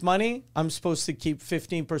got this money. I'm supposed to keep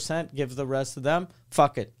 15%, give the rest of them.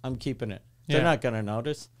 Fuck it. I'm keeping it." They're Yeah. not going to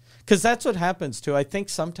notice. Because that's what happens too. I think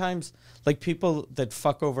sometimes, like, people that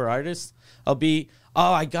fuck over artists, I'll be,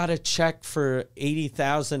 "Oh, I got a check for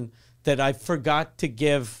 80,000 that I forgot to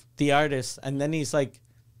give the artist," and then he's like,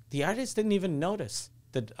 "The artist didn't even notice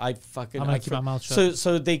that I fucking." I'm gonna keep my mouth shut.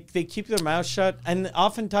 So they keep their mouth shut, and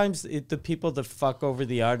oftentimes the people that fuck over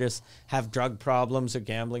the artists have drug problems or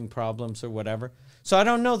gambling problems or whatever. So I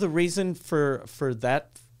don't know the reason for that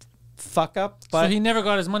fuck up. But So he never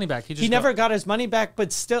got his money back. He just he never got his money back,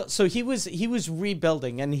 but still, so he was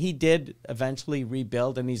rebuilding, and he did eventually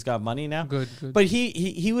rebuild, and he's got money now. Good. But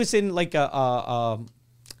he was in like a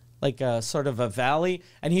sort of a valley,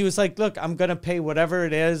 and he was like, "Look, I'm gonna pay whatever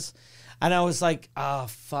it is," and I was like, "Oh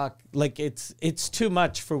fuck, like it's too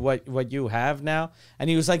much for what you have now." And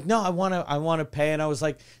he was like, "No, I wanna pay," and I was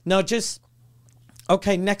like, "No, just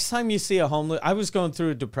okay. Next time you see a homeless," I was going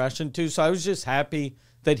through a depression too, so I was just happy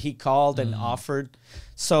that he called and offered.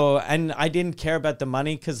 So, and I didn't care about the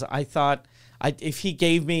money because I thought if he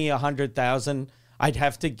gave me 100,000, I'd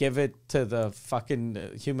have to give it to the fucking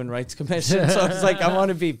Human Rights Commission. So I was like, I want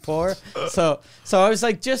to be poor. So I was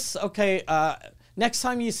like, just okay. Next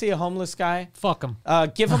time you see a homeless guy, fuck him.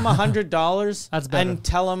 give him $100. That's better. And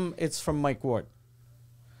tell him it's from Mike Ward.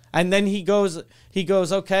 And then he goes,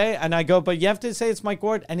 okay. And I go, but you have to say it's Mike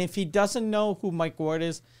Ward. And if he doesn't know who Mike Ward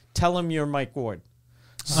is, tell him you're Mike Ward.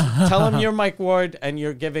 Tell him you're Mike Ward and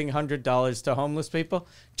you're giving $100 to homeless people.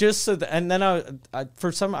 Just so that, and then I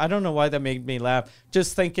don't know why that made me laugh.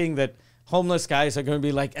 Just thinking that homeless guys are going to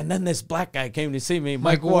be like, and then this black guy came to see me,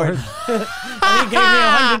 Mike Ward. And he gave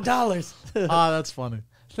me $100. That's funny.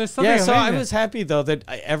 There's something Yeah, so I amazing. was happy though that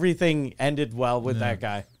everything ended well with that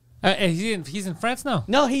guy. He's in France now.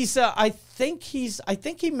 No, he's. I think he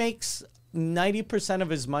makes 90% of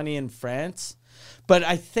his money in France, but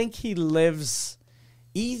I think he lives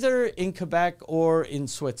either in Quebec or in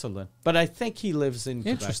Switzerland. But I think he lives in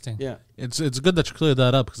Quebec. Interesting. Yeah. It's good that you cleared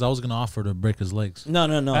that up because I was gonna offer to break his legs. No.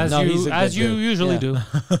 As he's a good you dude. usually Yeah. do.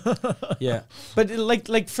 Yeah, but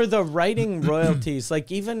like for the writing royalties,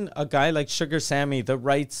 like even a guy like Sugar Sammy that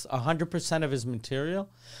writes 100% of his material,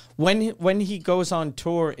 when he goes on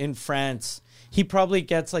tour in France, he probably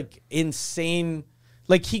gets like insane,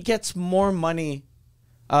 like he gets more money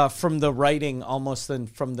from the writing almost than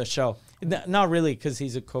from the show. Not really, because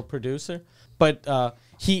he's a co-producer, but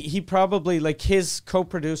he probably, like his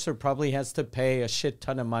co-producer probably has to pay a shit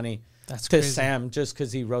ton of money That's to crazy. Sam just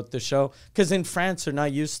because he wrote the show. Because in France, they're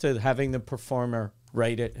not used to having the performer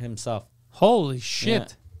write it himself. Holy shit.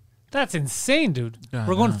 Yeah. That's insane, dude. Yeah,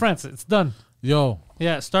 We're going yeah. to France. It's done. Yo,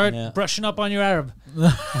 Yeah, start Yeah. brushing up on your Arab.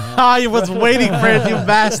 I was waiting for it, you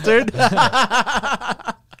bastard.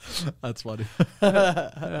 That's funny.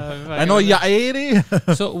 I know ya 80.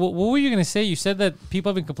 So what were you going to say? You said that people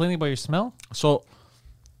have been complaining about your smell? So,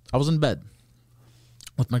 I was in bed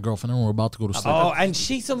with my girlfriend and we were about to go to sleep. Oh, and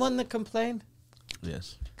she's the one that complained?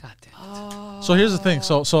 Yes. God damn it. So here's the thing.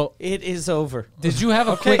 So It is over. Did you have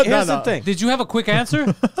a Okay, quick here's the thing. Did you have a quick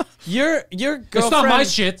answer? Your It's not my girlfriend,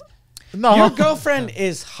 shit. no. your girlfriend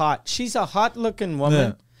is hot. She's a hot-looking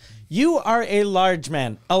woman. Yeah. You are a large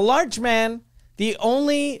man. A large man, the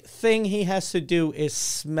only thing he has to do is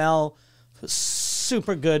smell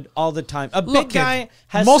super good all the time. A Look, big kid, guy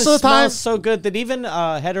has most to of the smell time- so good that even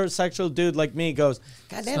a heterosexual dude like me goes,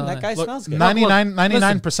 God damn, that guy Look, smells good.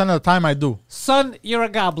 99% of the time I do. Son, you're a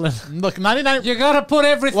goblin. Look, 99. You gotta put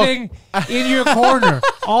everything in your corner.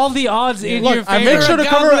 All the odds in Look, your I favor. make sure You're to a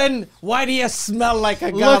cover- goblin. Why do you smell like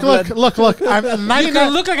a goblin? Look. I'm You 99.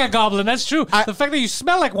 can look like a goblin. That's true. The fact that you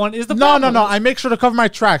smell like one is the No. problem. I make sure to cover my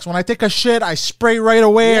tracks. When I take a shit, I spray right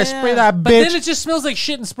away. I spray Yeah. that But then bitch. it just smells like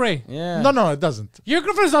shit and spray. Yeah. No, it doesn't. Your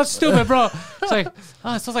girlfriend's not stupid, bro. It's like,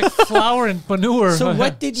 oh, it smells like flour and manure. So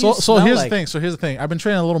what did you So smell here's like? the thing. I've been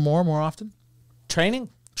training a little more often. Training?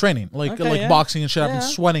 Training, like Okay, yeah. boxing and shit. I've Yeah. been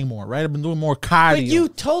sweating more, right? I've been doing more cardio. But you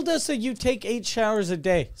told us that you take 8 showers a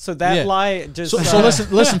day. So that Yeah. lie just... So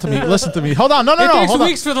listen to me. Listen to me. Hold on. No. It takes Hold on.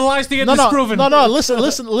 weeks for the lies to get No. disproven. No.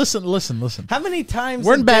 Listen. How many times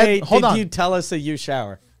We're a in bed. day Hold did on. you tell us that you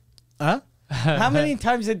shower? Huh? How many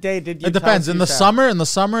times a day did you It depends. tell us In you the shower?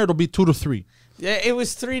 summer, it'll be 2 to 3. Yeah, it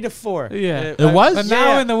was 3 to 4. Yeah. It was? But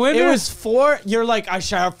now in the winter? It was 4. You're like, I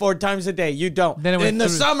shower 4 times a day. You don't. Then it went In the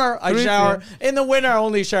three- summer, I three, shower. In the winter, I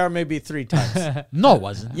only shower maybe 3 times. No, it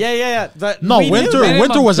wasn't. Yeah. But No, we knew winter. that.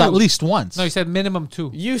 Winter was at two. least once. No, you said minimum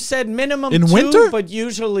 2. You said minimum In 2, winter? but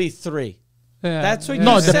usually 3. Yeah. That's what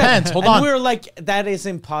No, you it said. depends. Hold and on. we were like, that is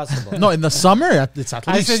impossible. No, in the summer, it's at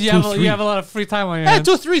I least said 2, you have, 3. you have a lot of free time on your Hey, hands.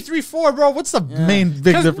 2, 3, 3, 4, bro. What's the main big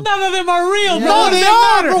Because difference? none of them are real, bro. No, It they doesn't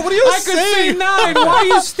are, matter. bro. What are you I could say saying? 9. Why are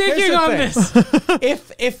you Here's sticking the on thing.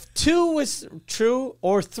 this? If 2 was true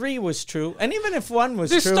or 3 was true, and even if 1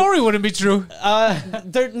 was This true, story wouldn't be true.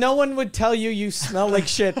 no one would tell you smell like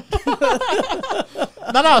shit.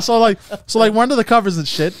 No. So like we're under the covers and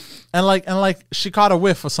shit, and like she caught a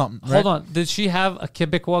whiff or something. Right? Hold on. Did she have a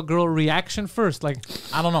Quebecois girl reaction first? Like,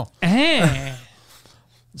 I don't know. eh.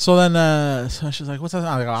 So then so she's like, "What's that?"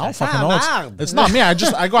 I go, "I don't fucking know. hard. It's not me. I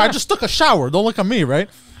just took a shower. Don't look at me, right?"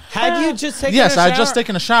 Had you just taken Yes, a I shower? had just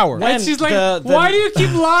taken a shower. When- And she's like, the- why do you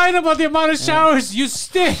keep lying about the amount of showers? You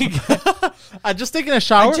stink. I just taken a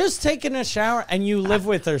shower. I just taken a shower and you live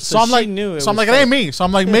with her, so so I'm she like, knew it so I'm was like, it ain't fake. me. So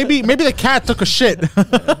I'm like, maybe the cat took a shit.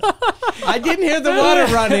 I didn't hear the water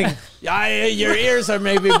running. Your ears are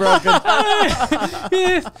maybe broken.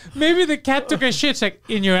 Maybe the cat took a shit. She's like,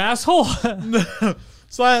 in your asshole.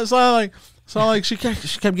 So she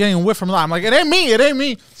kept getting a whiff from that. I'm like, it ain't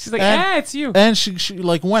me. She's like, And- it's you. And she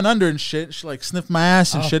like went under and shit. She like sniffed my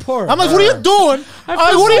ass and shit. poor I'm like, what are her. you doing? I'm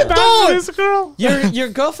like, what are you doing? This girl. Your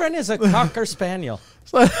girlfriend is a cocker spaniel.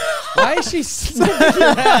 Why is she sniffing your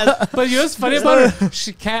ass? But you know what's funny about her?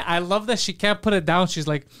 She can't. I love that she can't put it down. She's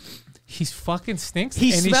like, he's fucking stinks.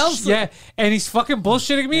 He and smells Yeah, and he's fucking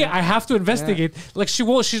bullshitting me. I have to investigate. Like she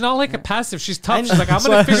won't. She's not like a passive. She's tough. And She's like, I'm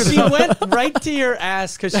gonna figure this She out. went right to your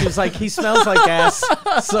ass because she was like, he smells like ass.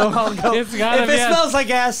 So I'll go. It's gotta If be it ass. smells like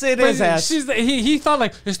ass, it But is ass. he thought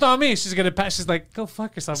like it's not me. She's gonna pass. She's like, go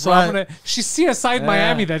fuck yourself. So bro. I- I'm gonna. She CSI'd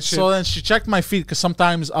Miami that shit. So then she checked my feet because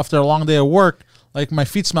sometimes after a long day of work, like my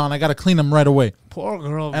feet smell and I gotta clean them right away. Poor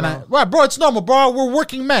girl. And bro. well, bro, it's normal, bro. We're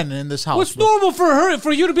working men in this house. What's bro. normal for her,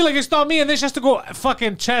 for you to be like, it's not me, and then she has to go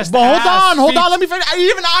fucking chest. But ass, hold feet. on. Let me finish.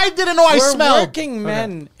 Even I didn't know I We're smelled. working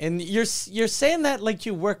men, and you're saying that like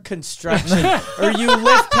you work construction or you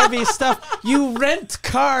lift heavy stuff. You rent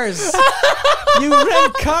cars. You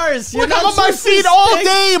rent cars. You're Look, not I'm on my supposed to feet all stink.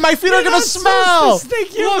 day. My feet are You're gonna not smell. supposed to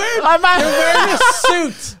stink. You're I'm wearing a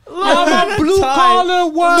suit. I'm a blue collar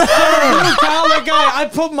worker. Blue collar guy. I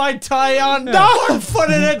put my tie on 1 foot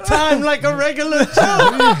at a time like a regular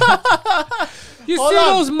Joe. You Hold see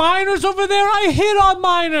on. those miners over there? I hit on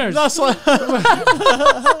miners. No,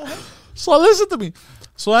 so listen to me.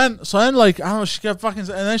 So then, like, I don't know, she kept fucking, and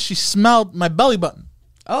then she smelled my belly button,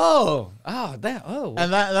 Oh, and that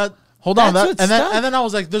hold on, That's that, what and stunk. then I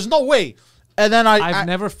was like, there's no way, and then I've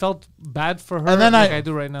never felt bad for her and then like I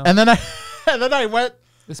do right now. and then I went.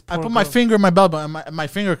 This I poor put my girl. finger in my belly button. My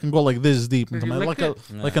finger can go like this deep into you my lick like it?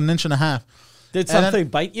 like an inch and a half. Did And then- something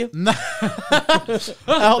bite you?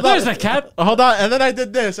 Hold There's on. the cat. Hold on, and then I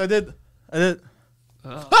did this. I did.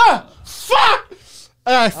 Fuck!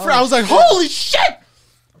 And I was like, holy shit!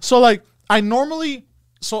 So like, I normally,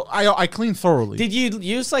 I clean thoroughly. Did you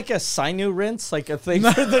use like a Sinu rinse, like a thing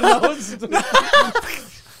for the nose?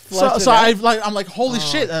 so I'm like, holy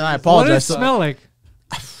shit, and I What apologize. does it smell like?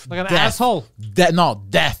 Like an Death. asshole.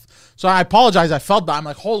 Death. So I apologize. I felt that. I'm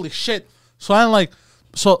like, holy shit. So I'm like,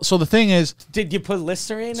 so the thing is, Did you put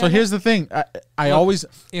Listerine? so in here's the thing. I Look, always,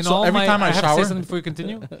 In so all every my, time I have to say shower, something before you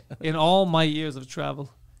continue. In all my years of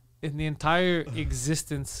travel, in the entire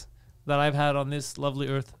existence that I've had on this lovely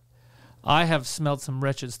earth, I have smelled some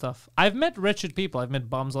wretched stuff. I've met wretched people. I've met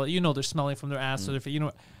bums. You know, they're smelling from their ass or their feet. You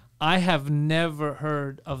know, I have never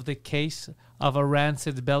heard of the case of a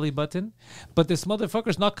rancid belly button. But this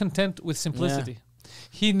motherfucker's not content with simplicity.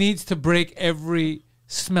 He needs to break every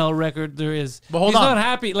smell record there is. But hold He's on. not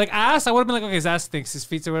happy. Like ass, I would have been like, okay, his ass stinks, his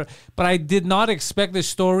feet are whatever. But I did not expect this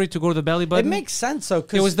story to go to the belly It button. makes sense though.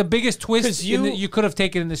 It was the biggest 'cause twist you- you could have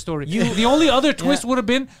taken in this story. The only other twist Yeah. would have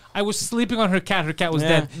been I was sleeping on her cat. Her cat was Yeah.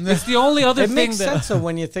 dead. It's the only other It thing makes that. sense though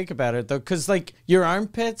when you think about it though, because like your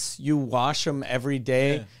armpits, you wash them every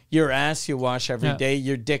day. Your ass, you wash every Yeah. day.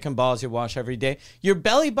 Your dick and balls, you wash every day. Your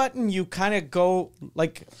belly button, you kind of go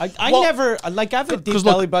like I Well, never like I have a deep 'cause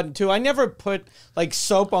look- belly button too. I never put like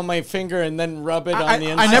soap on my finger and then rub it on the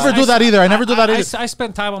inside. I never do that either. I never do that either. I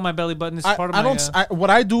spend time on my belly button. It's I, part of I my. don't. What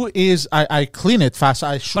I do is I clean it fast.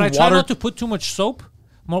 I shoot but I try water. not to put too much soap,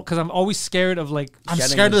 because I'm always scared of like. I'm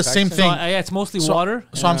Getting scared of the same infection. So thing. yeah, it's mostly So- water.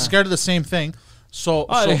 So I'm scared of the same thing. So,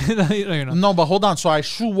 Oh, so you know. no, but hold on. So I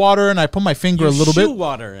shoot water and I put my finger a little shoe bit.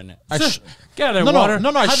 water in it. I sh- Get out of there, no, water. no,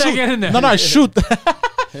 I How'd shoot. that get in there? No, I shoot.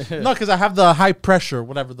 No, because I have the high pressure,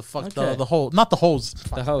 whatever the fuck, Okay. the hose, not the hose,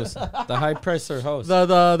 The hose, the high pressure hose.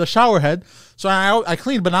 the shower head. So I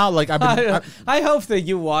clean, but now like I've been. I hope that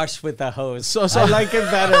you wash with the hose. So- I like it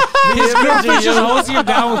better. His girlfriend's just hosing him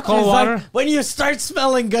down with cold She's like, water. when you start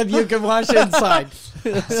smelling good, you can wash inside.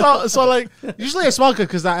 so like usually I smell good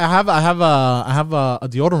because I have a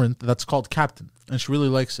deodorant that's called Captain, and she really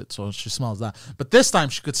likes it, so she smells that. But this time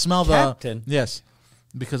she could smell Captain? the yes,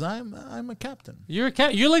 because I'm a captain. You're a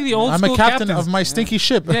cat. You're like the old I'm school a captain captains. of my stinky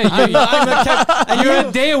ship. Yeah, you're, I'm a and you're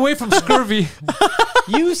a day away from scurvy.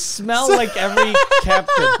 you smell like every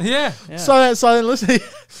captain. Yeah. So then listen,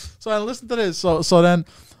 so I listen to this. So then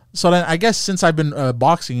I guess since I've been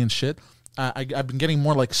boxing and shit, I've been getting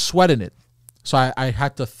more like sweat in it. So I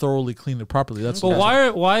had to thoroughly clean it properly. That's But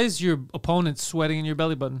why is your opponent sweating in your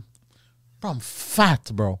belly button? Bro, I'm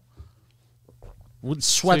fat, bro. With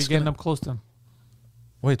So sweat. you're getting up close to him.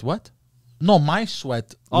 Wait, what? No, my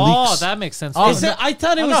sweat Oh, leaks. that makes sense. Oh, Is it, I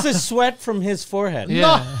thought it was the sweat from his forehead.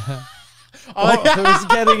 yeah. It was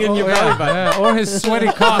getting in your belly button. Yeah, or his sweaty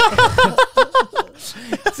cock.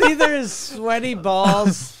 It's either his sweaty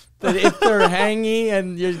balls that if they're hangy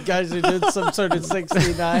and you guys are doing some sort of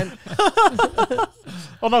 69.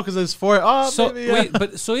 Oh no, because it's for So maybe, wait,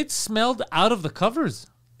 but so it smelled out of the covers.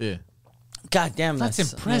 yeah. God damn, That's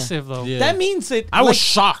impressive, though. Yeah. That means it. I was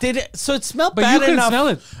shocked. Did it? So it smelled But bad you couldn't enough. smell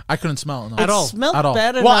it. I couldn't smell it no. At all. Smelled At all.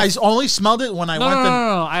 bad Well, I enough. only smelled it when I No, went no, to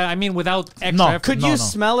no, no. I mean, without extra No. effort. Could No, you no.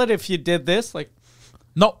 smell it if you did this? Like,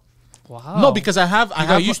 no. Wow. No, because I you have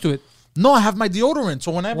got used to it. No, I have my deodorant.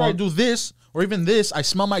 So whenever I Well- do this or even this, I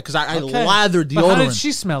smell my because I Okay. lather But how did deodorant.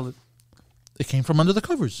 she smell it? It came from under the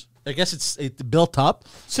covers. I guess it built up.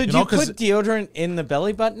 so do know, you 'cause put deodorant in the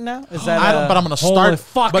belly button now? Is that? I don't, but I'm gonna Holy start.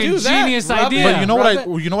 fucking but, do that. genius Rub it. idea. but you know what Rub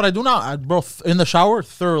I you know what I do now? I bro in the shower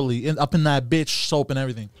thoroughly up in that bitch soap and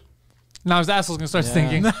everything. Now his asshole's gonna start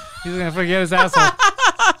stinking. He's gonna forget his asshole.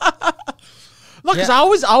 No, because Yeah.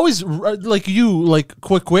 I always like you like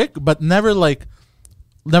quick, but never like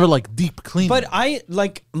deep clean. But I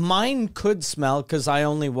like mine could smell because I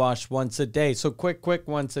only wash once a day. So quick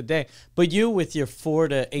once a day. But you with your 4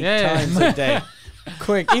 to 8 Yeah. times a day,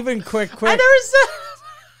 even quick. I never said.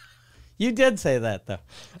 You did say that though.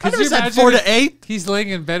 I Could never you said imagine 4 if to 8. He's laying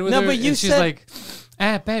in bed with No, her, but you and she's said-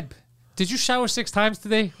 like, babe, did you shower 6 times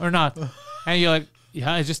today or not? And you're like,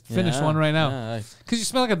 yeah, I just finished Yeah. one right now. Yeah, Because you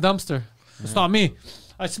smell like a dumpster. It's not me.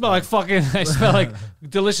 I smell like I smell like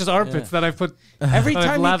delicious armpits that I put. Every that I've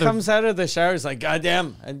time he lathered. comes out of the shower, he's like, God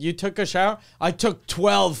damn. And you took a shower? I took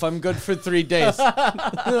 12. I'm good for 3 days.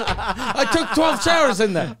 I took 12 showers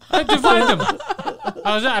in there. I divide them.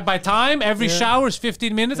 I was by time every shower is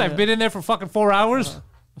 15 minutes. I've been in there for fucking 4 hours.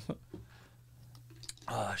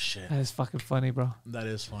 Oh shit, That is fucking funny, bro. that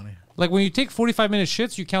is funny. Like when you take 45-minute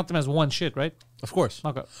shits, you count them as one shit, right? Of course.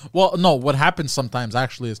 Okay. Well, no. What happens sometimes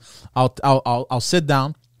actually is I'll sit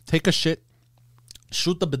down, take a shit,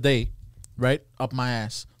 shoot the bidet right up my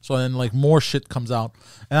ass. So then like more shit comes out,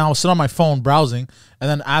 and I'll sit on my phone browsing, and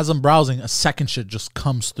then as I'm browsing, a second shit just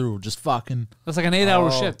comes through, just fucking. That's like an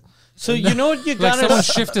 8-hour shit. So you know what you Like gotta someone's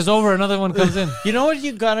shift is over, another one comes in. you know what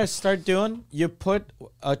you gotta start doing? You put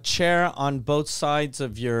a chair on both sides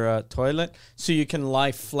of your toilet so you can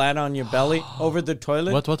lie flat on your belly over the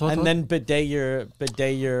toilet. What, and what? then bidet your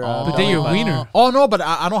Bidet your belly button. wiener. Oh no, but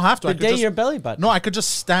I don't have to. I could Bidet just, your belly button. no, I could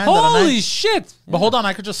just stand. at an Holy angle. shit! But hold on,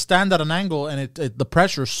 I could just stand at an angle, and the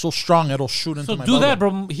pressure is so strong it'll shoot into So my. do belly that,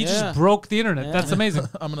 button. bro. He Yeah. just broke the internet. That's amazing.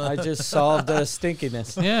 I'm gonna. I just solved the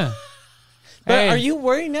stinkiness. Yeah. But Hey. are you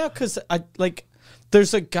worried now? Because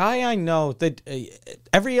there's a guy I know that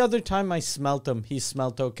every other time I smelt him, he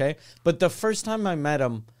smelt okay. But the first time I met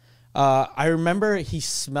him, I remember he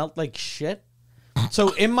smelt like shit. So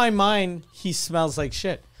in my mind, he smells like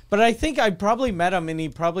shit. But I think I probably met him and he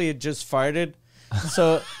probably had just farted.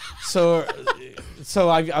 So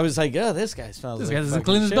I was like, oh, this guy smells This like guy doesn't fucking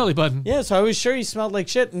clean his shit. belly button. Yeah, so I was sure he smelled like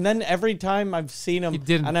shit. And then every time I've seen him, He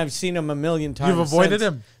didn't. and I've seen him a million times. You've avoided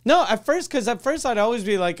since. him? No, at first I'd always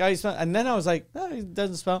be like, I smell, and then I was like, no, he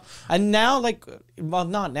doesn't smell. And now, like, well,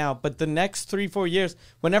 not now, but the next 3-4 years,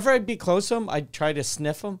 whenever I'd be close to him, I'd try to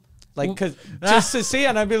sniff him, like, just to see,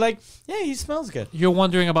 and I'd be like, yeah, he smells good. You're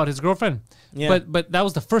wondering about his girlfriend. Yeah. But that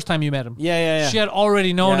was the first time you met him. Yeah. She had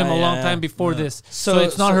already known Yeah, him a long yeah, time yeah. before this. So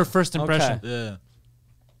it's not her first impression. okay. Yeah.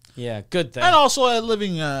 Yeah, good thing. And also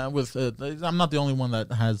living with, I'm not the only one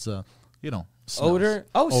that has, smells. Odor.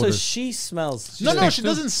 Oh, so Odors. she smells. No, stinks she too.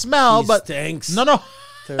 doesn't smell, She but stinks. no.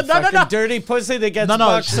 The No, no, fucking no. dirty pussy that gets No, no,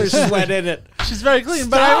 boxer sweat in it. She's very clean.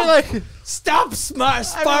 But I mean, like, Stop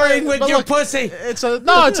sparring with but your look, pussy. it's a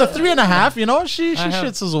 3.5. You know, she I have-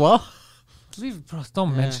 shits as well. Leave, bro.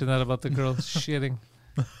 Don't mention that about the girl shitting.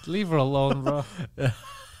 Leave her alone, bro.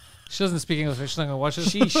 She doesn't speak English. She's not gonna watch it.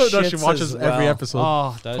 She No, she shits watches as every well. episode.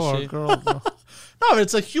 Oh, Does poor she? girl, bro. No,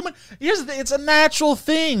 it's a human. Here's the thing. It's a natural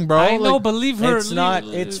thing, bro. I know, Like, but leave her. It's not.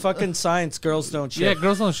 It's fucking science. Girls don't shit. Yeah,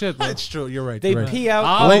 girls don't shit, bro. it's true. You're right. They you're right. pee out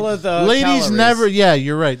Ah. all of the ladies calories. never. Yeah,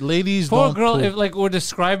 you're right. Ladies Poor don't. girl, poop. if like we're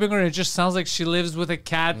describing her, it just sounds like she lives with a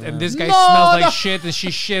cat, and this guy No, smells like no. shit, and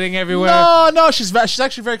she's shitting everywhere. No, she's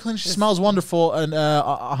actually very clean. She smells wonderful, and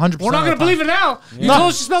 100%. We're not gonna believe it now. You No. told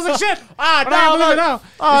us she smells like shit. Ah, We're not gonna believe it now.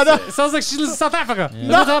 Oh, no. It sounds like she lives in South Africa.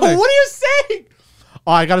 No, What's what are happening? you saying?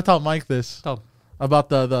 Oh, I gotta tell Mike this Tell him. about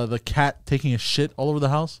the cat taking a shit all over the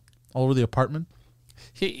house, all over the apartment.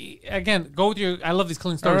 Again, go with your. I love these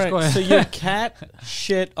clean All stories. Go right. ahead. So your cat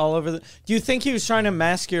shit all over the. Do you think he was trying to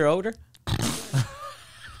mask your odor?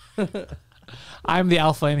 I'm the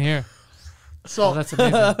alpha in here. So Oh, that's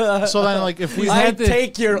amazing. so then like if we I had to-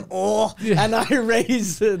 take your and I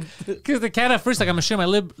raise it. Because the cat at first, like, I'm gonna share my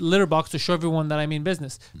litter box to show everyone that I mean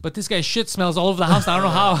business. But this guy's shit smells all over the house. I don't know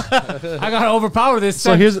how. I gotta overpower this.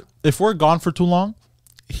 so scent. here's if we're gone for too long,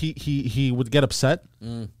 he would get upset,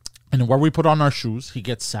 and where we put on our shoes, he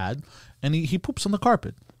gets sad, and he poops on the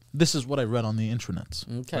carpet. This is what I read on the intranets.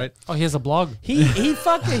 Okay. Right? Oh, he has a blog.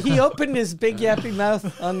 He opened his big yappy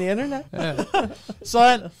mouth on the internet. So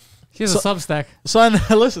then, He has a Substack. so then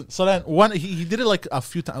listen. So then he did it like a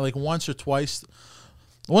few times, like once or twice.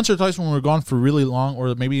 Once or twice when we were gone for really long,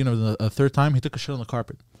 or maybe the third time, he took a shit on the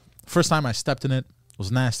carpet. First time I stepped in it,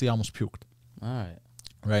 was nasty, I almost puked. All right.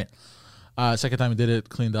 Right. Second time he did it,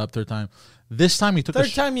 cleaned up. Third time. This time he took a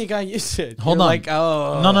Third time you got used to it. Hold You're on. Like,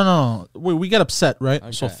 oh. No. We get upset,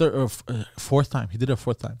 right? So Okay. fourth time. He did it a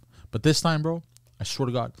fourth time. But this time, bro, I swear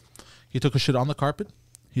to God, he took a shit on the carpet.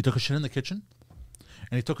 He took a shit in the kitchen.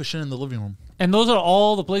 And he took a shit in the living room. And those are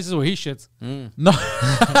all the places where he shits. No.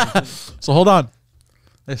 So hold on.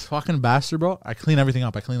 This fucking bastard, bro. I clean everything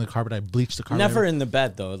up. I clean the carpet. I bleach the carpet. Never in the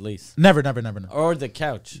bed, though, at least. Never. Or the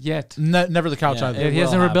couch. Yet. Never the couch Yeah, either. it He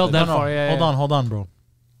hasn't will rebelled happen. that far. Yeah, Hold on, bro.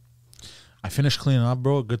 I finished cleaning up,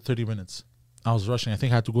 bro. A good 30 minutes. I was rushing. I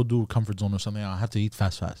think I had to go do a comfort zone or something. I had to eat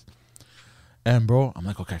fast. And bro, I'm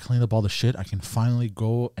like, okay, I cleaned up all the shit. I can finally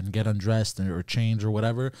go and get undressed or change or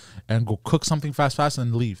whatever, and go cook something fast,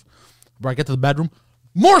 and leave. Bro, I get to the bedroom,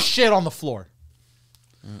 more shit on the floor.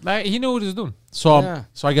 Like, he knew what he was doing. So Yeah.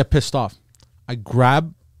 so I get pissed off. I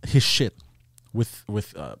grab his shit with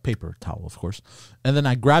paper towel, of course, and then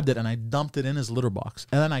I grabbed it and I dumped it in his litter box.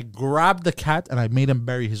 And then I grabbed the cat and I made him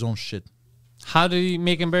bury his own shit. How did he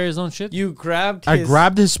make him bury his own shit? You grabbed I his...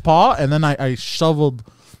 grabbed his paw and then I shoveled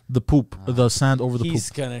the poop, the sand over the He's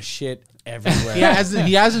poop. gonna shit everywhere. He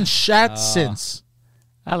hasn't shat since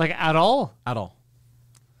Like, at all? at all.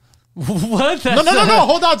 What? No.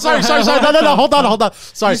 Hold on. Sorry. No. Hold on.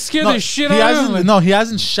 Sorry. You scared no, the shit he out of hasn't- him. No, he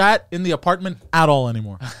hasn't shat in the apartment at all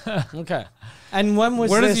anymore. Okay. And when was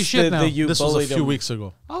Where this does he shit the, now? the you This was a bullied few him? weeks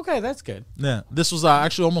ago. Okay, that's good. Yeah, this was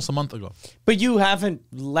actually almost a month ago. But you haven't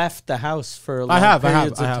left the house for long I have.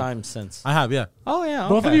 periods of time since. I have, yeah. Oh, yeah.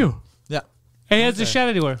 Both of okay. you. Yeah. And he hasn't shot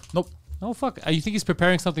anywhere. Nope. Oh, fuck. You think he's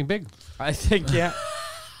preparing something big? I think, yeah.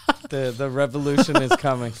 the revolution is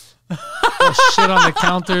coming. Oh, shit on the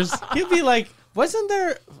counters. He'll be like, wasn't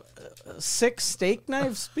there 6 steak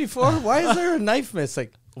knives before? Why is there a knife missing?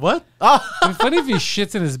 What? It'd be funny if he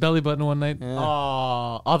shits in his belly button one night.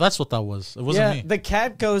 Oh, that's what that was. It wasn't me. The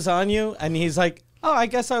cat goes on you, and he's like, oh, I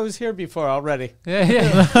guess I was here before already. Yeah,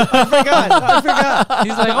 yeah. I forgot.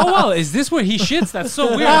 He's like, oh, wow, is this where he shits? That's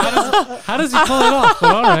so weird. How does he pull it off?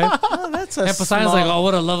 But all right. Oh, that's a And Poseidon's like, oh,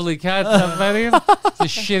 what a lovely cat.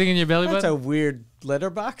 Just shitting in your belly that's a button. weird litter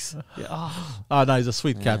box. Oh, no, he's a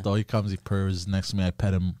sweet cat, though. He comes, he purrs next to me. I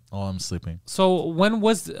pet him while I'm sleeping. So when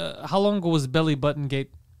was, how long ago was belly button gate?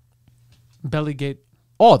 Belly gate.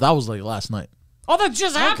 Oh, that was like last night. Oh, that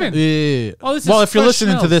just happened. Yeah. Oh, this is well, if you're fresh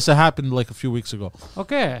listening to smells. this, it happened like a few weeks ago.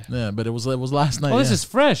 Okay. Yeah, but it was last night. Oh, this yeah. is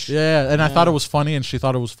fresh. Yeah, and I thought it was funny, and she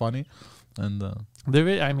thought it was funny, and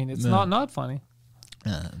I mean, it's Yeah. not funny.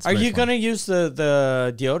 yeah. it's Are very you funny. gonna use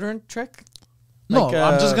the deodorant trick? No, Like,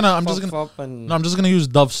 I'm just gonna and, no, I'm just gonna use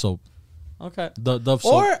Dove soap. okay. Dove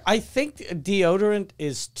soap. Or I think deodorant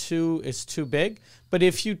is too big, but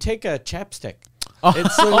if you take a chapstick,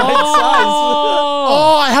 it's the right size.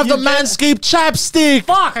 Oh, I have the You get- Manscaped chapstick.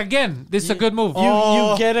 Fuck, again. This is a good move.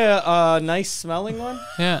 You get a nice smelling one.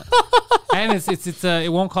 Yeah. And it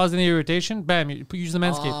won't cause any irritation. Bam, you use the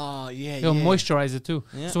Manscaped. Oh, yeah, It'll moisturize it too.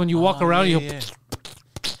 So when you walk around, you'll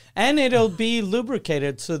And it'll be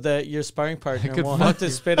lubricated so that your sparring partner Good won't fuck have to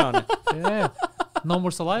you. spit on it. yeah. No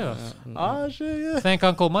more saliva. Oh, shit, yeah. Thank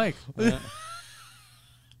Uncle Mike.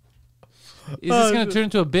 Is this going to turn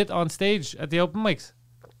into a bit on stage at the open mics?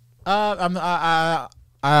 I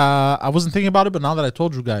wasn't thinking about it, but now that I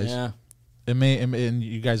told you guys, Yeah. it may, and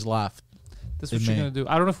you guys laughed. This is what It you're may. going to do.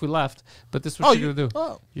 I don't know if we left, but this is what you're going to do.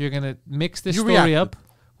 Oh. You're going to mix this You story reacted. up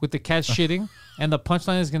with the cat shitting, and the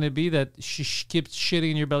punchline is going to be that she keeps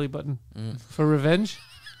shitting in your belly button for revenge.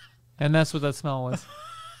 And that's what that smell was.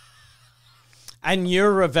 And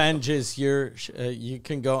your revenge is you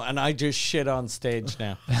can go and I just shit on stage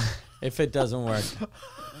now if it doesn't work.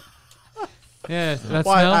 Yeah, that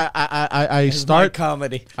Well, smell. I It's my start.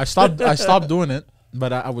 comedy. I stopped doing it,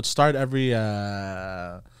 but I would start every.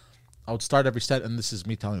 I would start every set, and this is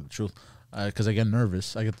me telling the truth, because I get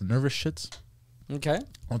nervous. I get the nervous shits. Okay.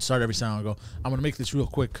 I would start every set. and I go, I'm gonna make this real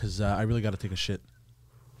quick because I really got to take a shit.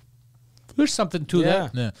 There's something to Yeah.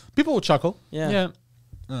 that. Yeah, people will chuckle. Yeah. Yeah.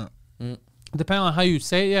 Yeah. Depending on how you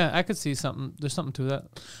say it, yeah, I could see something. There's something to that.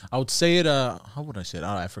 I would say it. How would I say it? Oh,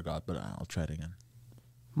 I forgot, but I'll try it again.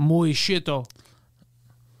 Muy shito.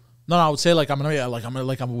 No, I would say like I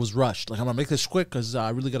was rushed. Like I'm gonna make this quick because I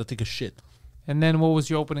really gotta take a shit. And then what was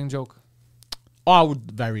your opening joke? Oh, I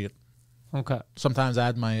would vary it. Okay. Sometimes I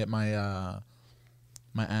had my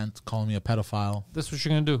aunt calling me a pedophile. This is what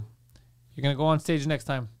you're going to do. You're going to go on stage next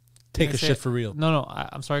time. Take a say shit it. for real. No,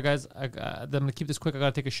 I'm sorry, guys. I'm going to keep this quick. I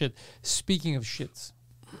got to take a shit. Speaking of shits,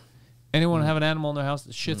 anyone have an animal in their house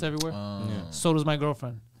that shits everywhere? So does my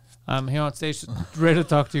girlfriend. I'm here on stage ready to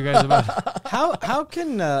talk to you guys about it. How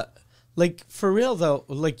can like for real though?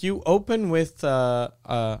 Like you open with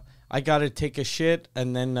I gotta take a shit,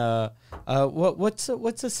 and then what's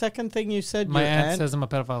the second thing you said? My Your aunt says I'm a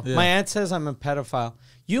pedophile. Yeah. My aunt says I'm a pedophile.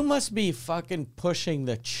 You must be fucking pushing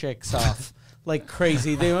the chicks off like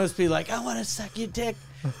crazy. They must be like, I want to suck your dick.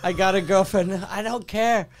 I got a girlfriend. I don't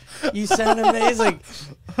care. You sound amazing.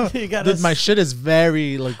 You got Dude, my shit is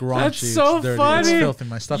very like raunchy. That's so it's dirty. funny. It's filthy.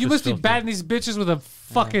 My stuff You is must filthy. be batting these bitches with a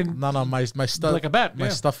fucking... No, my stuff Like a bat, My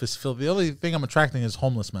yeah. stuff is filthy. The only thing I'm attracting is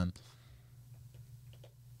homeless men.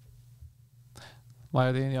 Why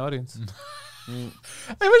are they in the audience? It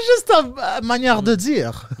was just a manière de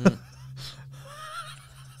dire.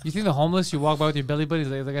 You think the homeless, you walk by with your belly buddies,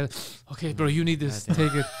 like, okay, bro, you need this.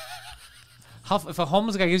 Take it. If a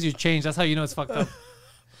homeless guy gives you change, that's how you know it's fucked up.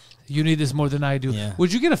 You need this more than I do. Yeah.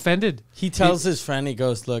 Would you get offended? He tells his friend, he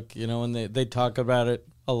goes, look, you know, when they talk about it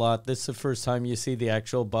a lot, this is the first time you see the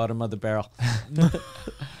actual bottom of the barrel.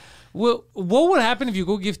 Well, what would happen if you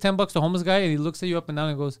go give $10 to a homeless guy and he looks at you up and down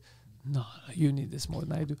and goes, no, you need this more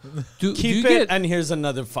than I do. Do you Keep it, get, and here's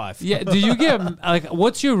another 5. yeah, do you get, like,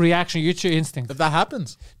 what's your reaction? What's your instinct? If that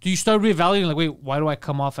happens, Do you start reevaluating, like, wait, why do I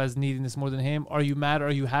come off as needing this more than him? Are you mad? Are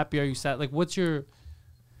you happy? Are you sad? Like, what's your,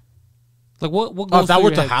 like, what goes if that through were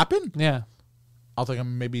your to head? happen, Yeah. I'll think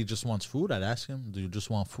maybe he just wants food. I'd ask him, do you just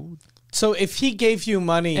want food? So if he gave you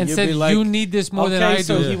money, And you'd said, be like, you need this more than okay, I do.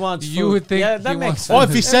 so he wants You food. would think yeah, that he makes wants sense. Oh, if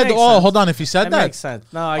he That said, makes oh, sense. hold on, if he said That that, makes sense.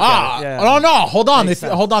 No, I get it. Yeah. no, hold on. Makes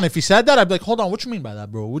sense. Hold on, if he said that, I'd be like, hold on, what you mean by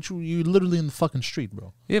that, bro? You literally in the fucking street,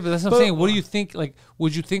 bro. Yeah, but that's what I'm saying. What do you think? Like,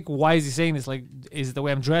 would you think, why is he saying this? Like, is it the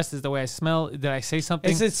way I'm dressed? Is it the way I smell? Did I say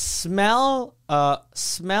something? Is it smell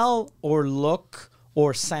or look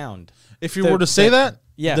or sound? If you were to say that,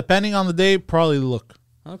 yeah. depending on the day, probably look.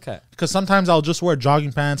 Okay. Because sometimes I'll just wear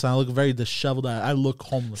jogging pants and I look very disheveled. I look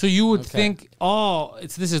homeless. So you would think, oh,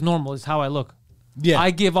 this is normal. It's how I look. Yeah.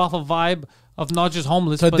 I give off a vibe of not just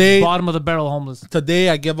homeless, Today- but bottom of the barrel homeless. Today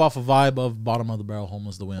I give off a vibe of bottom of the barrel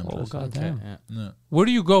homeless the way I'm Oh, dressed. goddamn. Yeah. Yeah. Where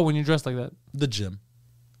do you go when you're dressed like that? The gym.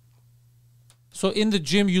 So in the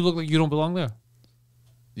gym, you look like you don't belong there.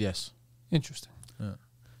 Yes. Interesting.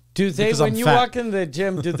 Do they, Because when I'm you fat. walk in the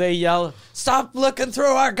gym, do they yell, stop looking through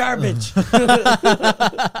our garbage?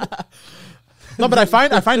 No, but I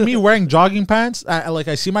find me wearing jogging pants, like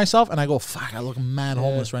I see myself and I go, fuck, I look mad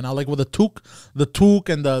homeless right now. Like with the toque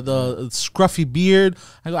and the scruffy beard,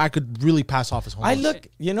 I could really pass off as homeless. I look,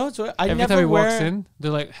 you know, so I Every never time he wear. walks in,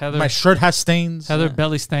 they're like, Heather, My shirt has stains. Heather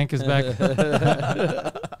belly stank is back.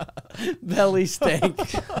 Belly stank.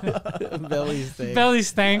 Belly stank. Belly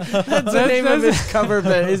stank. That's the name of his cover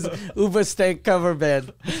band, his Uber Stank cover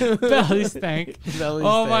band. Belly stank. Belly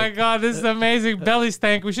Oh stank. my god, this is amazing. Belly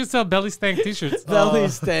stank. We should sell belly stank t-shirts. Belly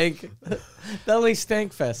stank. Belly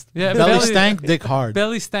stank fest. Yeah, Belly stank, dick hard.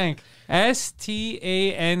 Belly stank.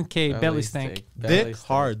 STANK. Belly stank. Belly Dick stank.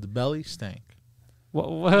 hard, belly stank. What,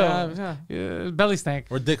 belly stank.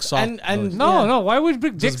 Or dick soft. And belly No, yeah. no. Why would you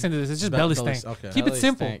bring dicks into this? It's just belly belly stank. okay. Keep Belly it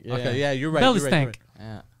simple. stank, yeah. Okay, yeah, you're right. Belly you're right, stank.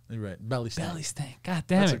 Yeah. You're right. Belly stank. Belly stank. God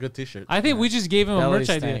damn That's it. a good t-shirt. I think we just gave him a Belly merch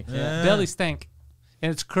stank, idea. yeah. Belly stank.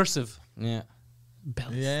 And it's cursive. Yeah.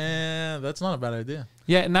 Belly. Yeah, that's not a bad idea.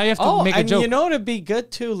 Yeah, now you have to Oh, make a and joke. you know what'd be good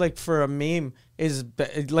too, like for a meme, is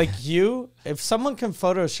like you, if someone can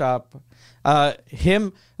Photoshop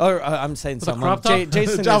him, or I'm saying a someone, crop top?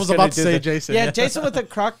 Jason. I is was gonna about to do say the- Jason, Yeah, yeah. Jason with a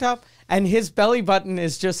crop top, and his belly button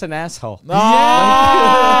is just an asshole.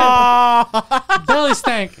 belly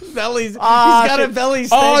stank. Belly's, Ah, he's got a shit. belly.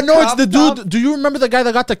 Oh stank no, it's the crop top. dude. Do you remember the guy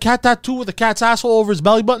that got the cat tattoo with the cat's asshole over his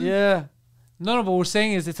belly button? Yeah. No, but we're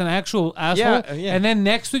saying is it's an actual asshole. Yeah. And then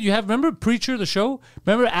next to it, you have, remember Preacher, the show?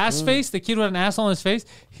 Remember Ass Face, the kid with an asshole on his face?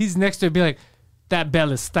 He's next to it, be like, that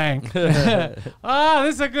belly stank. Ah,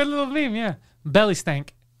 this is a good little meme, yeah. Belly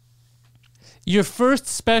stank. Your first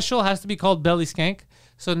special has to be called Belly Skank.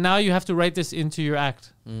 So now you have to write this into your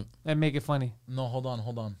act and make it funny. No, hold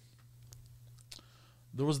on.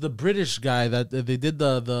 There was the British guy that they did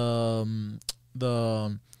the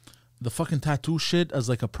fucking tattoo shit as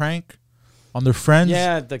like a prank on their friends.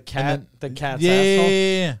 Yeah, the cat, then- the cat's yeah, asshole.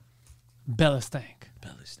 yeah. Belly stank.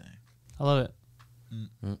 Belly stank. I love it.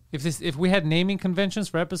 If we had naming conventions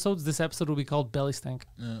for episodes, this episode would be called Belly Stank.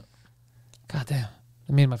 Yeah. God damn.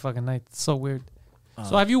 It made my fucking night. It's so weird.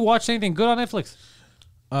 So have you watched anything good on Netflix?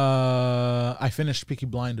 I finished Peaky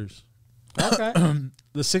Blinders. Okay.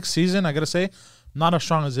 The 6th season, I gotta say, not as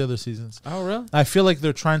strong as the other seasons. Oh, really? I feel like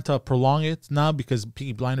they're trying to prolong it now because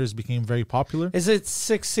Peaky Blinders became very popular. Is it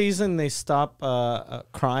 6th season they stop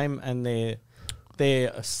crime and they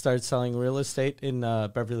start selling real estate in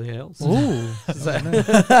Beverly Hills? Ooh. Is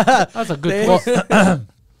that- That's a good They- point.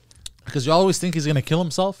 Because you always think he's gonna kill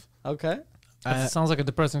himself. okay. That sounds like a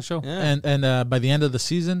depressing show. Yeah. And by the end of the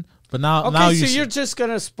season, but now Okay, now so you you're just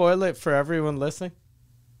gonna spoil it for everyone listening?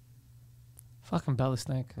 Fucking Belly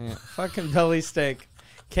Stank. Yeah. Fucking belly steak.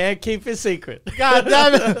 Can't keep a secret. God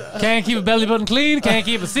damn it! Can't keep a belly button clean. Can't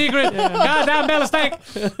keep a secret. Goddamn Belly Stank.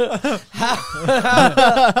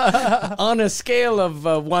 On a scale of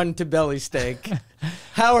 1 to belly steak,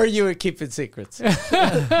 how are you at keeping secrets?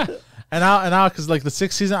 And now, because like the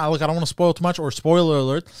 6th season, I don't want to spoil too much or spoiler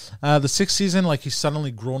alert. The 6th season, like he's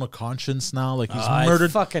suddenly grown a conscience now. Like he's murdered.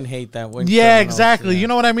 I fucking hate that one. Yeah, exactly. You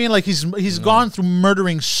know what I mean? Like he's gone through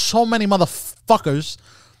murdering so many motherfuckers,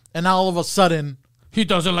 and now all of a sudden, He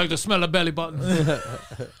doesn't like the smell of belly button.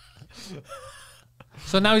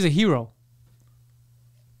 So now he's a hero.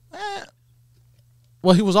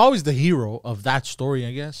 well, he was always the hero of that story,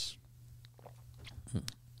 I guess.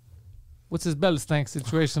 What's his belly stank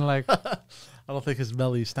situation like? I don't think his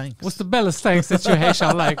belly stinks. What's the belly stank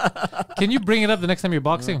situation like? Can you bring it up the next time you're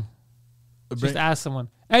boxing? Just ask someone.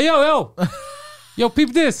 Hey, yo. Yo,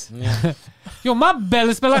 peep this. Yo, my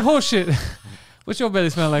belly smell like horse shit. What's your belly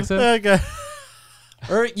smell like, sir? Okay.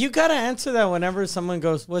 Or you gotta answer that whenever someone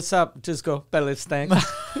goes, "What's up?" Just go, "Belly stank,"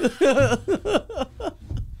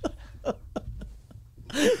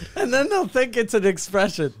 and then they'll think it's an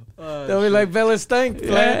expression. They'll be like, "Belly stank,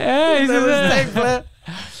 player. Yeah, he's Belly a- stank, player."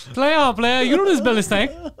 Play on, player. You know this belly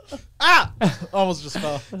stank. Almost just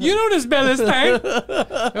fell. You know this belly stank.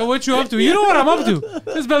 Yo, what you up to? You know what I'm up to.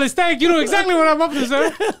 This belly stank. You know exactly what I'm up to,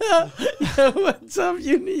 sir. What's up?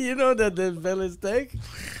 You know that there's belly stank.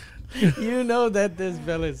 You know that there's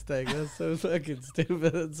belly stank. That's so fucking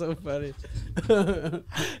stupid. That's so funny.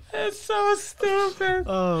 It's so stupid.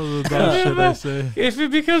 Oh, that shit I say. If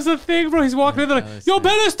it becomes a thing, bro, he's walking in there like, yo,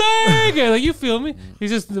 belly stank. Yeah, like, you feel me?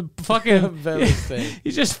 He's just the fucking Belly stank.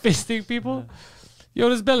 He's just fisting people. Yo,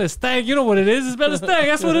 this belly stank. You know what it is? It's belly stank.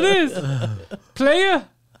 That's what it is. Player.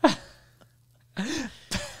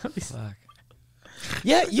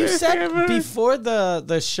 Yeah, you said before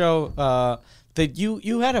the show that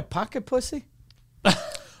you had a pocket pussy.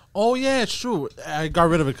 Oh yeah, it's true. I got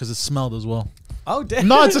rid of it because it smelled as well. Oh, damn.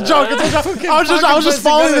 No, it's a joke. It's a joke. I was just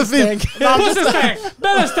following the theme. Pussy stank.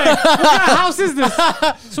 Belly stank. What kind of house is this?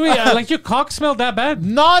 So, yeah, like, your cock smelled that bad?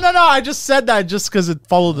 No. I just said that just because it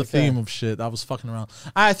followed the theme of shit. I was fucking around.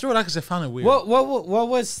 I threw it out because I found it weird. What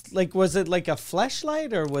was like? Was it like a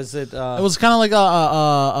fleshlight or was it? It was kind of like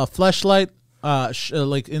a fleshlight.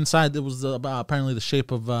 Like inside, it was apparently the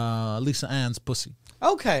shape of Lisa Ann's pussy.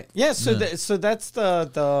 Okay, yeah. So so that's the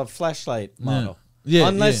fleshlight model. Yeah,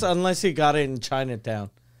 unless you got it in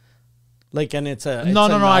Chinatown, like, and it's a No.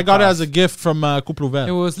 I got it as a gift from Couple Ouvert.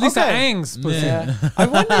 It was Lisa Okay. Ang's pussy. Yeah. I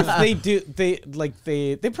wonder if they do.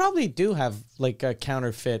 They probably do have like a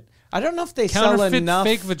counterfeit. I don't know if they sell Counterfeit enough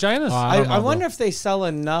fake vaginas. I don't know, I bro. wonder if they sell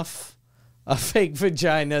enough fake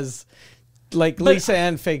vaginas, like But- Lisa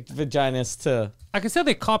Ann fake vaginas to. I can say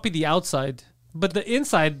they copy the outside, but the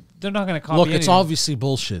inside, they're not going to copy Look, it's anything. obviously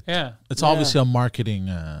bullshit. Yeah. It's obviously a marketing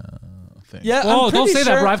thing. Yeah. Oh, I'm don't pretty say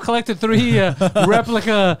that, sure bro. I've collected 3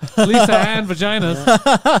 replica Lisa Ann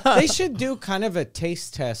vaginas. They should do kind of a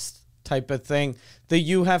taste test type of thing that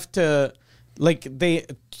you have to, like,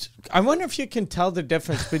 I wonder if you can tell the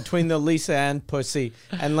difference between the Lisa Ann pussy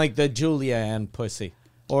and like the Julia Ann pussy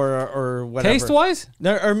or whatever. Taste wise?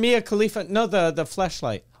 No, or Mia Khalifa. No, the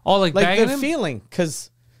fleshlight. Oh, like Like banging the him? feeling, because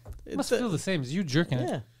It must feel the same as you jerking it.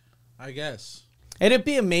 yeah. I guess. It'd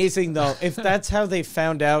be amazing though if that's how they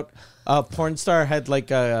found out a porn star had like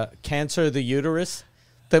a cancer of the uterus.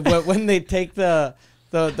 That when they take the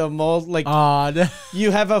mold, like you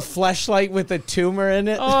have a fleshlight with a tumor in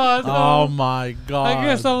it. Oh, no. Oh my god. I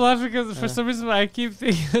guess I'm laughing because for some reason I keep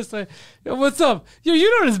thinking it's like, yo, what's up? Yo,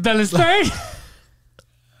 you know this belly stank.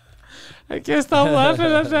 I can't stop laughing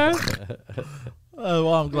at that.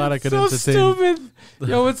 Well, I'm glad I could So entertain. stupid.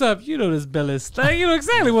 Yo, what's up? You know this belly stank. You know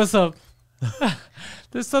exactly what's up.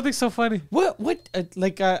 There's something so funny. What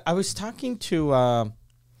like I was talking to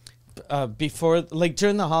before, like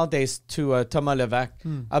during the holidays to Thomas Levac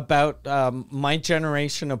about my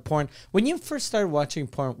generation of porn. When you first started watching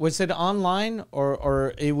porn, was it online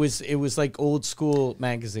or it was like old school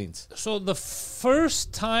magazines? So the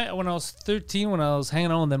first time when I was 13, when I was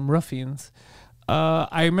hanging out with them ruffians,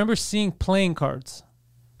 I remember seeing playing cards.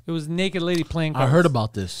 It was naked lady playing cards. I heard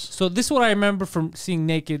about this. So this is what I remember from seeing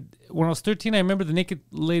naked. When I was 13, I remember the naked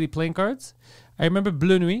lady playing cards. I remember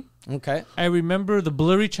Bleu Nuit. Okay. I remember the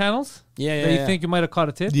blurry channels. Yeah, That you think you might have caught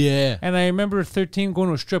a tit. Yeah. And I remember 13 going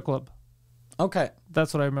to a strip club. Okay.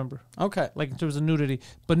 That's what I remember. Okay. Like in terms of nudity,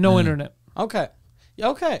 but no internet. Okay.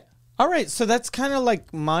 Okay. All right. So that's kind of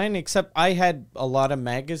like mine, except I had a lot of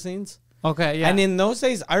magazines. Okay, yeah. And in those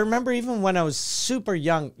days, I remember even when I was super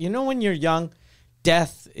young, you know, when you're young,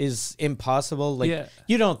 death is impossible. Like, Yeah.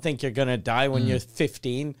 you don't think you're going to die when you're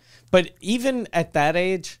 15. But even at that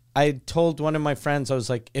age, I told one of my friends, I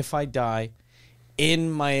was like, if I die,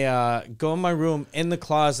 in my, go in my room, in the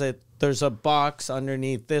closet, there's a box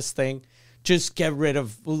underneath this thing. Just get rid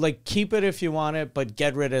of, like, keep it if you want it, but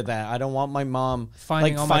get rid of that. I don't want my mom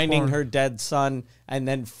Finding all my finding porn. her dead son and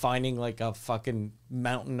then finding like a fucking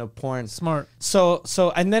mountain of porn. Smart. So,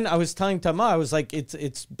 and then I was telling Tama, I was like,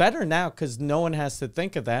 it's better now because no one has to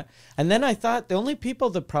think of that. And then I thought the only people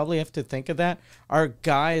that probably have to think of that are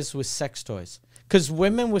guys with sex toys, because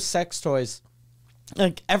women with sex toys.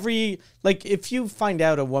 Like if you find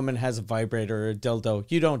out a woman has a vibrator or a dildo,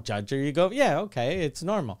 you don't judge her. You go, yeah, okay, it's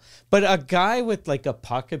normal. But a guy with like a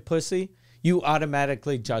pocket pussy, you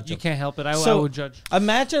automatically judge You him. can't help it. I So would judge.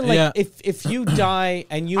 Imagine like Yeah. if you die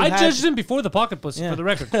and you I had, judged him before the pocket pussy, Yeah. for the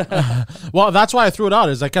record. Well, that's why I threw it out.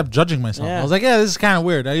 Is I kept judging myself. Yeah. I was like, yeah, this is kind of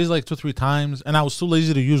weird. I used it like 2 or 3 times, and I was too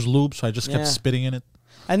lazy to use lube, so I just kept Yeah. spitting in it.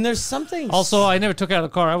 and there's something Also, I never took it out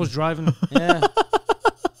of the car. I was driving. yeah.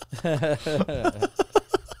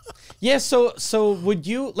 Yeah, so would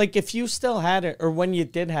you, like, if you still had it, or when you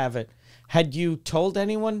did have it, had you told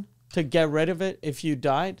anyone to get rid of it if you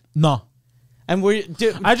died? No, And were you,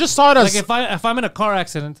 I just saw it as Like if I'm in a car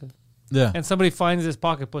accident yeah. and somebody finds this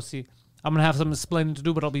pocket pussy, I'm gonna have some explaining to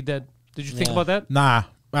do, but I'll be dead. Did you think Yeah. about that? Nah,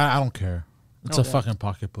 I don't care. It's a Okay. fucking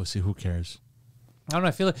pocket pussy. Who cares? I don't know.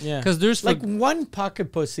 I feel it yeah, because there's like like one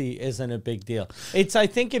pocket pussy isn't a big deal. It's, I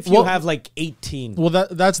think, if you Well- have like 18. Well,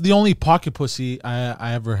 that's the only pocket pussy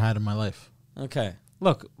I ever had in my life. Okay.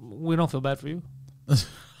 look, we don't feel bad for you.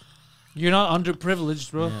 You're not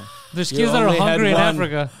underprivileged, bro. There's You kids that are only had hungry in one.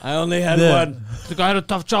 Africa. I only had Yeah. one. The guy had a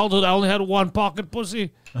tough childhood. I only had one pocket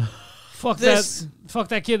pussy. Fuck This- that. Fuck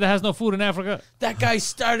that kid that has no food in Africa. That guy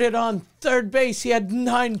started on third base. He had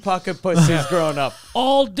 9 pocket pussies growing up.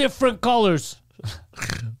 All different colors.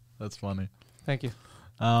 That's funny. Thank you.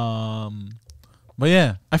 But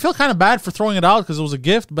yeah, I feel kind of bad for throwing it out because it was a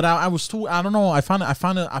gift, but I was too. I don't know. I found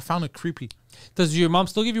it creepy. Does your mom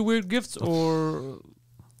still give you weird gifts, or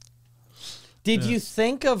Did you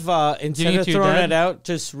think of, instead Giving it of to your throwing dad? it out,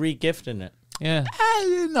 just re-gifting it? yeah?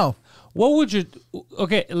 No, What would you?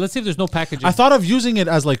 Okay, let's say there's no packaging. I thought of using it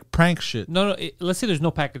as like prank shit. no. Let's say there's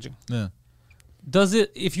no packaging. Yeah. Does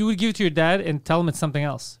it? If you would give it to your dad and tell him it's something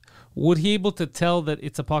else, would he able to tell that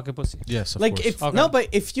it's a pocket pussy? Yes. Of Like course. if Okay. no, but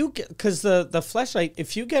if you because the fleshlight,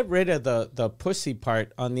 if you get rid of the pussy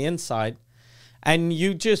part on the inside, and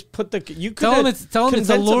you just put you could Tell him it's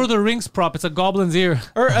a Lord of the Rings prop. It's a goblin's ear.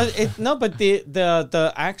 or no, but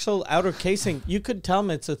the actual outer casing, you could tell him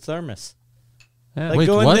it's a thermos. Yeah. Like Wait,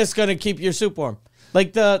 go in what? this gonna keep your soup warm.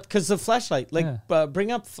 Like because the fleshlight, like Yeah.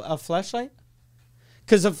 bring up a fleshlight.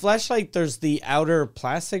 Because a fleshlight, there's the outer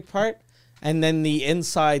plastic part, and then the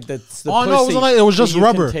inside that's the Oh, pussy no, it wasn't like- it was that just you can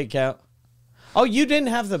rubber. take out. Oh, you didn't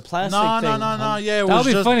have the plastic no, thing. no. huh? Yeah, it That was would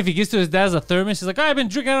be just. funny if he gives to his dad as a thermos. He's like, I've been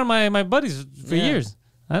drinking out of my buddies for Yeah. years.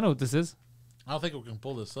 I know what this is. I don't think we can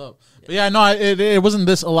pull this up. But yeah, no, it wasn't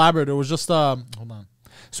this elaborate. It was just hold on.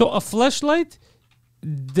 So a flashlight.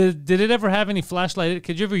 Did it ever have any flashlight?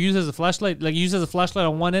 Could you ever use it as a flashlight? Like use it as a flashlight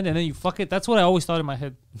on one end and then you fuck it? That's what I always thought in my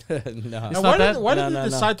head. No. It's And not why that? did, why No, did no, they no.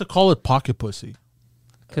 decide to call it pocket pussy?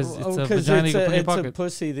 Because it's a 'cause vagina you can put in your it's a pocket.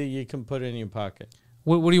 pussy that you can put in your pocket.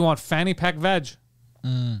 What do you want? Fanny pack vag?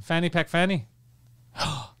 Fanny pack fanny?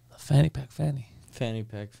 The fanny pack fanny. Fanny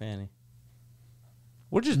pack, fanny.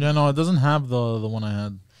 We're just Yeah, no, it doesn't have the one I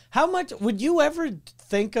had. How much would you ever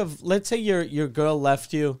think of? Let's say your girl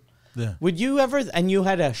left you. Yeah. Would you ever, and you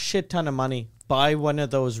had a shit ton of money, buy one of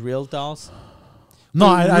those real dolls?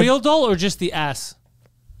 No, real doll or just the ass?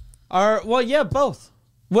 Or well, yeah, both.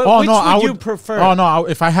 Which Oh no, I would would you prefer? Oh no,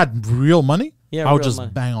 if I had real money, Yeah, I would real just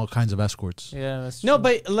money. bang all kinds of escorts. Yeah, that's No,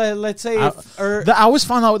 true. but let's say if I always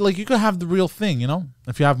found out like you could have the real thing, you know,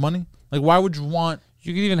 if you have money. Like, why would you want?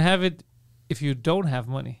 You could even have it if you don't have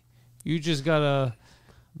money. You just gotta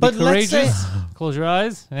But let's say- courageous. Close your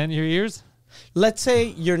eyes and your ears. Let's say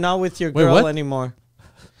you're not with your Wait, girl what? anymore.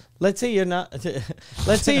 Let's say you're not.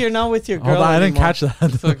 Let's say you're not with your girl Hold on, I didn't anymore. catch that.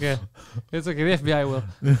 It's okay. It's okay. The FBI will.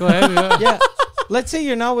 Go ahead. Yeah. Let's say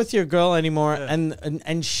you're not with your girl anymore,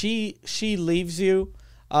 and she leaves you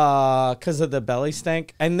because of the belly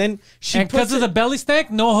stank, and then she And because puts of the it- belly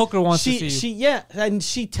stank, no hooker wants to see she you. and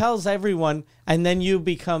she tells everyone, and then you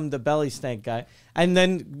become the belly stank guy, and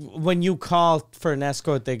then when you call for an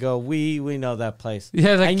escort, they go, we know that place.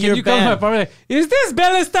 Yeah, like, and can you're you come to my banned. apartment? Is this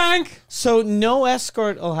belly stank? So no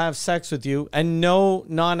escort will have sex with you, and no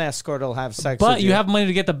non-escort will have sex with But you. you have money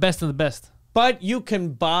to get the best of the best. But you can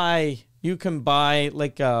buy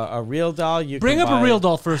like a real doll. You Bring can up buy, a real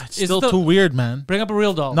doll first. It's still too weird, man. Bring up a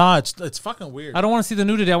real doll. Nah, it's fucking weird. I don't want to see the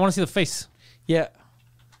nudity. I want to see the face. Yeah,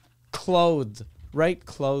 clothed, right?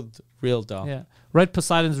 Clothed real doll. Yeah. Right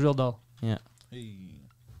Poseidon's real doll. Yeah. Hey,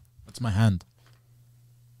 that's my hand.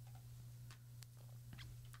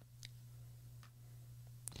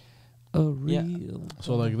 A real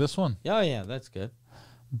So like this one. Oh yeah, that's good.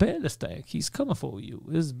 belly stank. He's coming for you.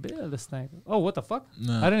 Is belly stank. Oh, what the fuck?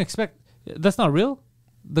 No. I didn't expect. That's not real.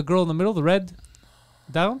 The girl in the middle, the red,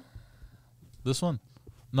 down. This one.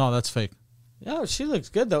 No, that's fake. Yeah, she looks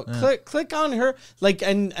good though. Click on her, like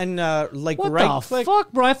and like What right the click.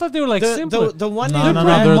 fuck, bro? I thought they were like simple. The one No, in no,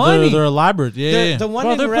 red, no. money. They're elaborate. Yeah, yeah. the one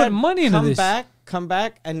Bro, in they're red. putting money into this. Come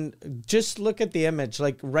back, and just look at the image.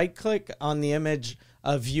 Like right click on the image,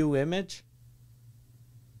 view image.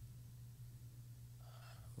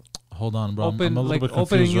 Hold on, bro. Open I'm a little like bit opening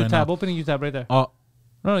confused new right tab. now. Opening new tab right there. Oh,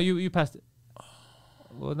 No, you passed it.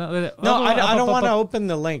 Well, No, up, I don't up, want to up. open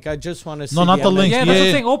the link. I just want to see. No, not the image. link. Yeah, Yeah, that's the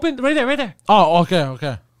yeah. thing. Open right there, right there. oh, okay,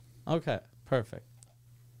 okay. Okay, perfect.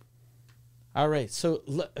 All right, so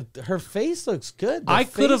her face looks good. The I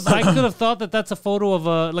could have face- thought that that's a photo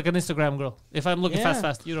of like an Instagram girl. If I'm looking Yeah.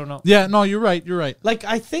 fast, you don't know. Yeah, no, you're right. You're right. Like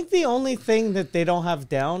I think the only thing that they don't have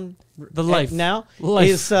down The life now Life.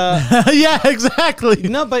 is Yeah, exactly.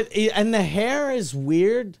 no, but and the hair is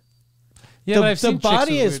weird. Yeah, the but I've seen chicks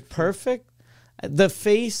body with is weird- perfect. The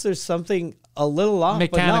face, there's something a little off,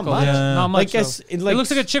 mechanical. but not much. Yeah. Not much. Like, though. like it looks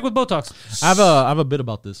like a chick with Botox. I have a bit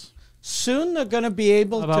about this. Soon they're gonna be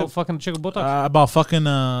able About to. fucking chick with Botox. About fucking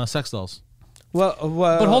sex dolls. Well,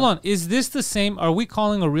 But hold on, is this the same? Are we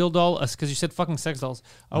calling a real doll? Because you said fucking sex dolls.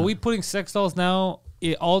 Are we putting sex dolls now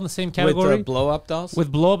all in the same category with blow up dolls. with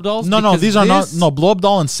blow up dolls? No, no, Because these are not. this- No, blow up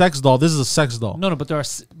doll and sex doll. This is a sex doll. No, but there are.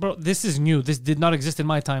 Bro, this is new. This did not exist in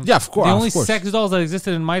my time. Yeah, of course, The of only course. sex dolls that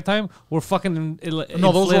existed in my time were fucking.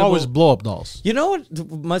 No, those are always blow up dolls. You know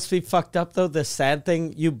what must be fucked up though? The sad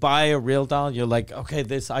thing, you buy a real doll, you're like, okay,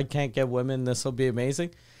 this I can't get women. This will be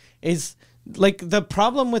amazing. Is like the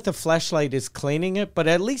problem with the fleshlight is cleaning it, but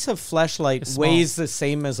at least a fleshlight It's small. weighs the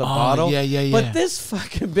same as a bottle. yeah, yeah, yeah. But this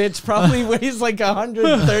fucking bitch probably weighs like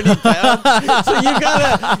 130 pounds. So you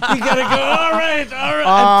gotta go. All right. And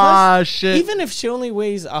Ah, plus, shit. even if she only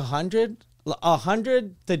weighs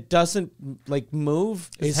 100 that doesn't like move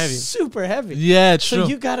is heavy. super heavy. Yeah, it's So true.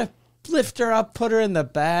 you gotta lift her up, put her in the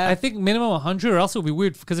bag. I think minimum 100, or else it would be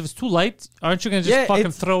weird. Because if it's too light, aren't you gonna just fucking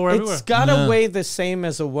it's- throw her everywhere? It's gotta Yeah. weigh the same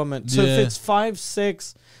as a woman. So if Yeah. it's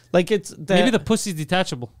 5'6", like it's Maybe the pussy's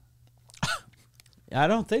detachable. I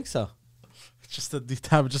don't think so. just a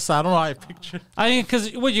detail. Just I don't know how I picture. I mean,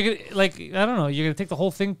 because what you're gonna like? I don't know. You're gonna take the whole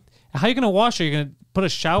thing. How you gonna wash her? You're gonna put a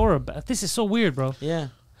shower or a bath? This is so weird, bro. Yeah.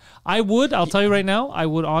 I'll tell you right now, I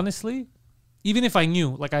would honestly, even if I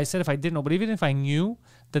knew, like I said, if I didn't know, but even if I knew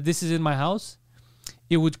that this is in my house,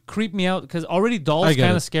 it would creep me out because already dolls I get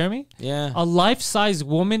kind it. of scare me. Yeah. A life-size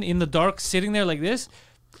woman in the dark sitting there like this,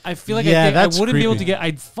 I feel like Yeah, I that's wouldn't be able to creepy.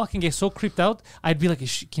 I'd fucking get so creeped out. I'd be like, can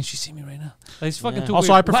she see me right now? Like, it's fucking Yeah. too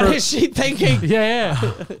Also, I weird. prefer. What is she thinking? yeah.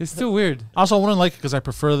 It's too weird. Also, I wouldn't like it because I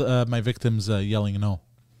prefer my victims yelling no.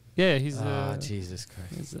 Yeah, he's Jesus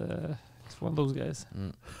Christ. he's one of those guys.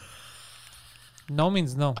 No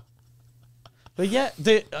means no. But yeah,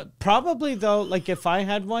 the probably though, like if I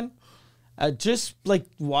had one, just like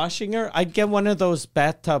washing her, I'd get one of those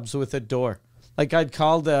bathtubs with a door. Like I'd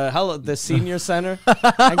call the senior center. I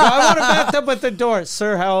go, I want a bathtub with a door.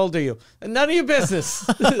 Sir, how old are you? None of your business.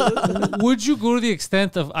 Would you go to the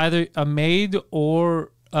extent of either a maid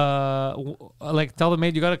or like tell the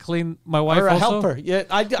maid you gotta clean my wife or a also? helper. Yeah,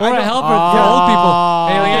 I Or don't- a helper for old people.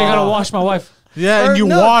 Hey, like, you gotta wash my wife. Yeah, Or and you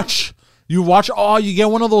no. watch. You watch. Oh, you get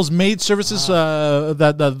one of those maid services.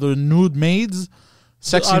 That the nude maids.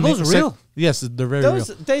 Sexy. Are those ma- real? Yes, they're very Those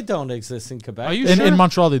real. they don't exist in Quebec. Are you In, sure? in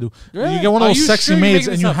Montreal, they do. Really? You get one of Are those you sexy sure you're maids, making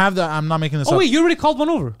and this you up? have the. I'm not making this Oh up. wait, you already called one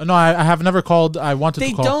over. No, I have never called. I wanted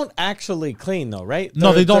They to call. don't actually clean though, right?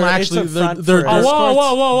 No, they don't it's a actually. front They're for Oh, whoa, escorts.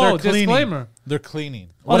 whoa, whoa, whoa! They're cleaning. Disclaimer. They're cleaning.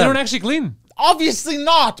 Oh, they Whatever. don't actually clean. Obviously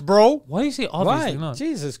not, bro. Why do you say Why? obviously not?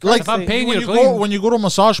 Jesus Christ! Like If I'm paying you when to you clean, go when you go to a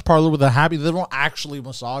massage parlor with a happy, they don't actually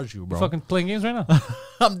massage you, bro. fucking playing games right now.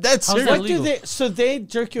 I'm dead How's serious. that what do legal? they? So they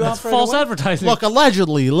jerk you That's off right false away? advertising. Look,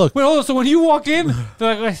 allegedly, look. Wait, hold on. So when you walk in,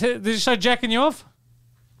 they're like, they just start jacking you off?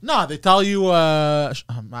 No, they tell you. I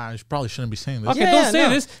probably shouldn't be saying this. Okay, Yeah, don't yeah, say no.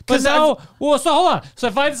 this. 'Cause Because now, well, so hold on. So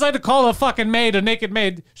if I decide to call a fucking maid a naked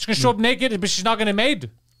maid, she's gonna show up naked, but she's not gonna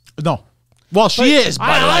maid. No. Well, she is, but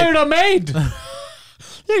I like, hired a maid.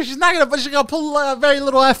 yeah, she's not gonna. But she's gonna pull very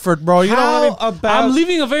little effort, bro. You know How what I mean? about? I'm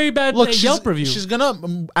leaving a very bad Look, Yelp review. she's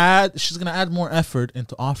gonna add. She's gonna add more effort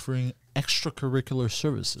into offering extracurricular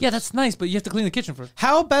services. Yeah, that's nice, but you have to clean the kitchen first.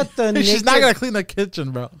 How about the? She's naked, not gonna clean the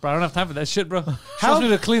kitchen, bro. Bro, I don't have time for that shit, bro. She How- wants me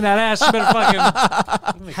to clean that ass. She better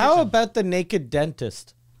fucking. How about the naked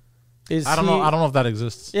dentist? Is I don't know. I don't know if that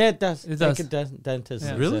exists. Yeah, it does. It does. Naked dentist.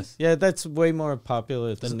 Yeah. Really? exists. Yeah, that's way more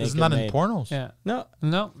popular than naked Isn't that in maid. pornos? Yeah. No,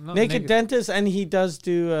 No. naked dentist, and he does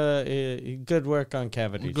do good work on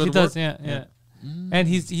cavities. Good He does, work? yeah. And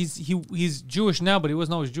he's Jewish now, but he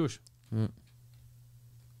wasn't always Jewish.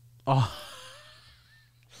 Oh,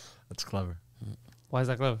 that's clever. Why is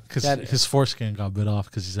that clever? Because That- his foreskin got bit off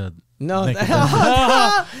because he said. No, naked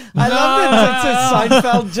I love that. It's a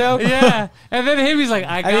Seinfeld joke. Yeah. And then him, he's like,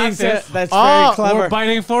 I I got think this. that's Oh, very We're clever.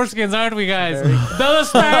 biting foreskins, aren't we, guys? Very- The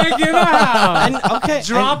Spank in the house. And okay,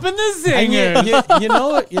 Dropping the and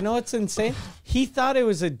zinger. you know what's insane? He thought it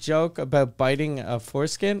was a joke about biting a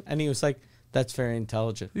foreskin, and he was like, "That's very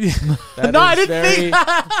intelligent." That No, I is didn't think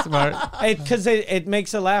very- Smart. Because it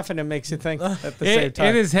makes you laugh and it makes you think at the same In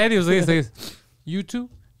time. his head, he was like, you two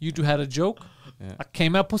had a joke. I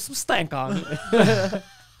came out, put some stank on it.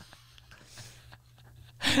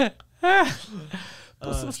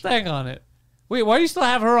 Put some stank on it. Wait, why do you still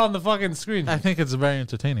have her on the fucking screen? I think it's very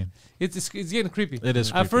entertaining. It's getting creepy. It is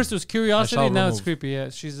At creepy. first it was I curiosity, shall now it's remove. creepy. Yeah,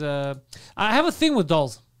 she's. I have a thing with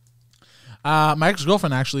dolls. My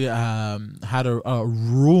ex-girlfriend actually had a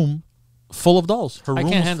room full of dolls. Her I room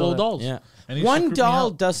can't was handle full of that. dolls. Yeah. And it used to One creep me doll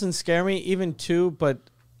out. doesn't scare me, even two, but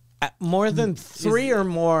more than three or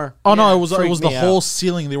more. Oh no, it was freak the me whole out.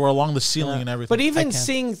 ceiling. They were along the ceiling and everything. But even can't.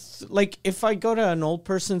 seeing, like, if I go to an old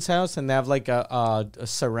person's house and they have like a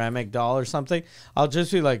ceramic doll or something, I'll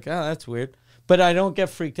just be like, oh, that's weird. But I don't get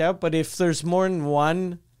freaked out. But if there's more than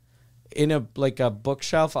one in a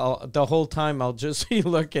bookshelf, the whole time I'll just be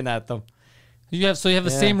looking at them. You have the Yeah.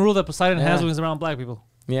 same rule that Poseidon has Yeah. when he's around black people.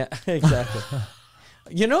 Yeah, exactly.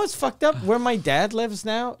 You know what's fucked up? Where my dad lives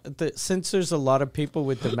now, since there's a lot of people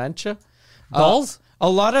with dementia, Dolls? a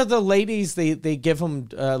lot of the ladies they give them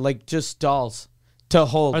like just dolls to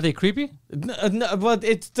hold. Are they creepy? Well,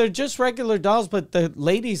 they're just regular dolls, but the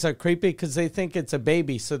ladies are creepy because they think it's a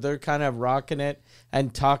baby, so they're kind of rocking it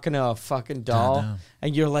and talking to a fucking doll, Goddamn.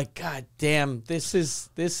 and you're like, God damn, this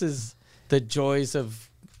is the joys of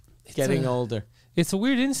getting older. It's a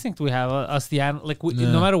weird instinct we have, us the like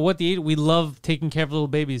Yeah. no matter what the age, we love taking care of little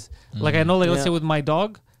babies. Like I know, like let's Yeah. say with my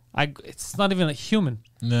dog, it's not even a human,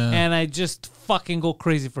 Yeah. and I just fucking go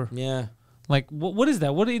crazy for. Yeah. Like what is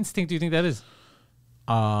that? What instinct do you think that is?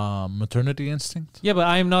 Maternity instinct. Yeah, but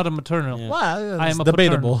I am not a maternal. Yeah. Well, I it's am a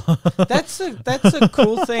debatable. That's a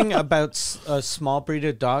cool thing about small breed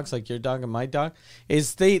of dogs, like your dog and my dog,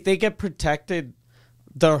 is they get protected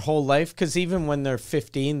their whole life because even when they're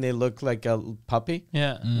 15, they look like a puppy.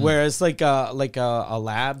 Yeah. Whereas like a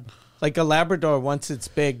lab, like a Labrador, once it's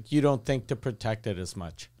big, you don't think to protect it as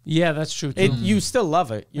much. Yeah, that's true too. You still love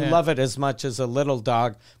it. You Yeah. love it as much as a little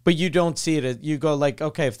dog, but you don't see it. You go like,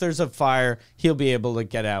 okay, if there's a fire, he'll be able to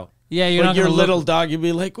get out. Yeah, you're But not your gonna little look- dog, you'd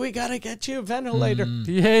be like, we gotta get you a ventilator.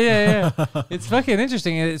 Yeah. It's fucking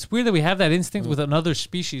interesting. It's weird that we have that instinct with another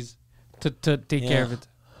species to take care of Yeah. it.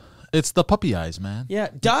 It's the puppy eyes, man. Yeah,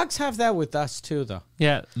 dogs have that with us too, though.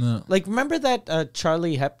 Yeah. No. Like, remember that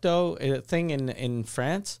Charlie Hebdo thing in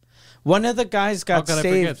France? One of the guys got could I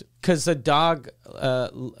saved forget? because a dog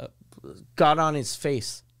got on his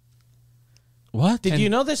face. What? Did you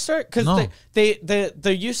know this story? Because No.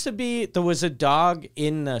 there used to be, there was a dog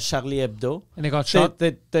in Charlie Hebdo. And they got shot?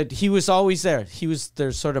 That he was always there. He was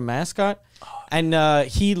their sort of mascot. And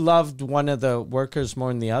he loved one of the workers more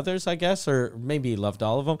than the others, I guess, or maybe he loved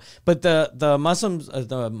all of them. But the Muslims,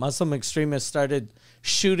 the Muslim extremists started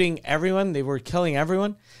shooting everyone. They were killing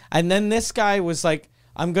everyone. And then this guy was like,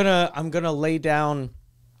 I'm gonna lay down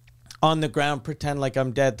on the ground, pretend like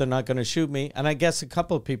I'm dead. They're not going to shoot me. And I guess a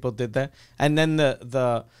couple of people did that. And then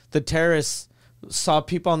the terrorists saw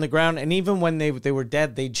people on the ground, and even when they were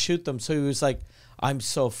dead, they'd shoot them. So he was like, I'm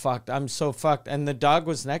so fucked. I'm so fucked. And the dog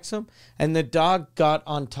was next to him, and the dog got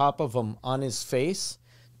on top of him on his face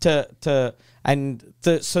when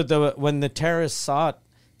the terrorists saw it,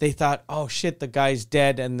 they thought, oh shit, the guy's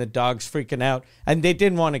dead, and the dog's freaking out, and they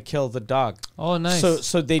didn't want to kill the dog. Oh, nice.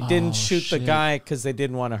 So they didn't shoot the shit. guy because they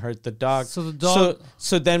didn't want to hurt the dog. So the dog-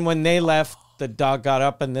 So then when they left, the dog got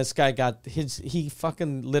up, and this guy he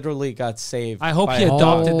fucking literally got saved. I hope by he a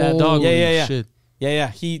adopted that dog. Yeah. Shit.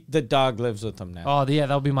 Yeah. The dog lives with him now. Oh, yeah,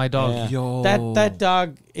 that would be my dog. Yeah. Yo. That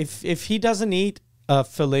dog, if he doesn't eat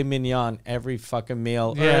filet mignon every fucking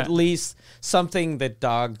meal, or Yeah. at least something that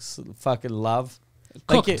dogs fucking love.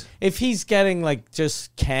 Like Cooked. if he's getting like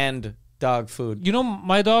just canned dog food. You know,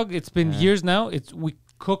 my dog, it's been years now. We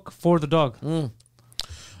cook for the dog. You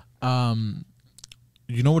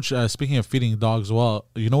know which? Speaking of feeding dogs, well,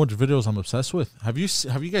 you know which videos I'm obsessed with. Have you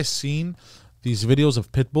guys seen these videos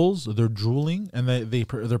of pit bulls? They're drooling, and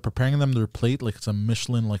they're preparing them their plate like it's a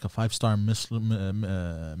Michelin, like a 5-star Michelin.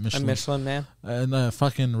 A Michelin man. In a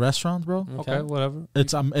fucking restaurant, bro. Okay, whatever.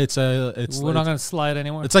 It's We're not going to slide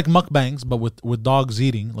anymore. It's like mukbangs, but with dogs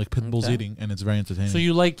eating, like pit bulls eating, and it's very entertaining. So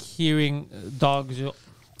you like hearing dogs?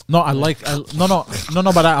 no, I like no,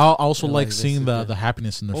 but I also like this seeing is the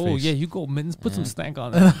happiness in their Oh, face. yeah, you go, Mittens. Put some stank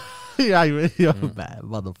on it. yeah, you're bad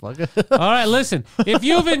motherfucker. All right, listen. If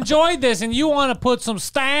you've enjoyed this and you want to put some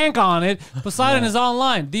stank on it, Poseidon is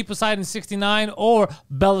online. ThePoseidon69 or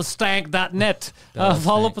bellastank.net.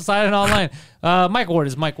 Follow Poseidon online. Mike Ward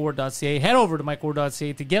is MikeWard.ca. Head over to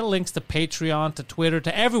MikeWard.ca to get links to Patreon, to Twitter,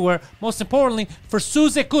 to everywhere. Most importantly, for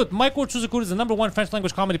Suzekut. Mike Ward Suzekut is the #1 French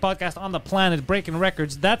language comedy podcast on the planet, breaking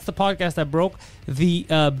records. That's the podcast that broke the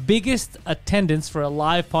biggest attendance for a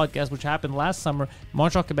live podcast, which happened last summer in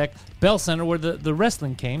Montreal, Quebec, Bell Center, where the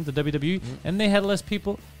wrestling came, the WWE, and they had less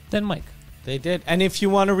people than Mike. They did. And if you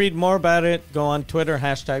want to read more about it, go on Twitter,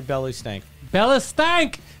 #BellyStank. Bella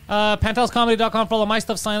Stank! PantelsComedy.com for all of my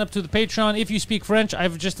stuff. Sign up to the Patreon. If you speak French,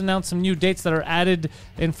 I've just announced some new dates that are added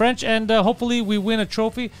in French, and hopefully we win a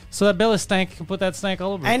trophy so that Bella Stank can put that stank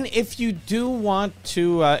all over it. And if you do want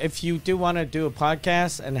to do a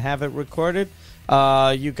podcast and have it recorded,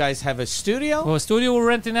 you guys have a studio. Well, a studio we're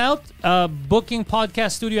renting out,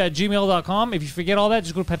 bookingpodcaststudio@gmail.com. If you forget all that,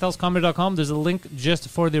 just go to pantelscomedy.com. There's a link just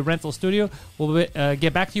for the rental studio. We'll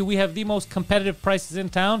get back to you. We have the most competitive prices in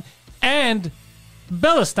town, and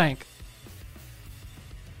Bella Stank.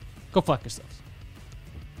 Go fuck yourselves.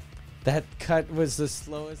 That cut was the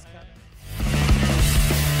slowest cut.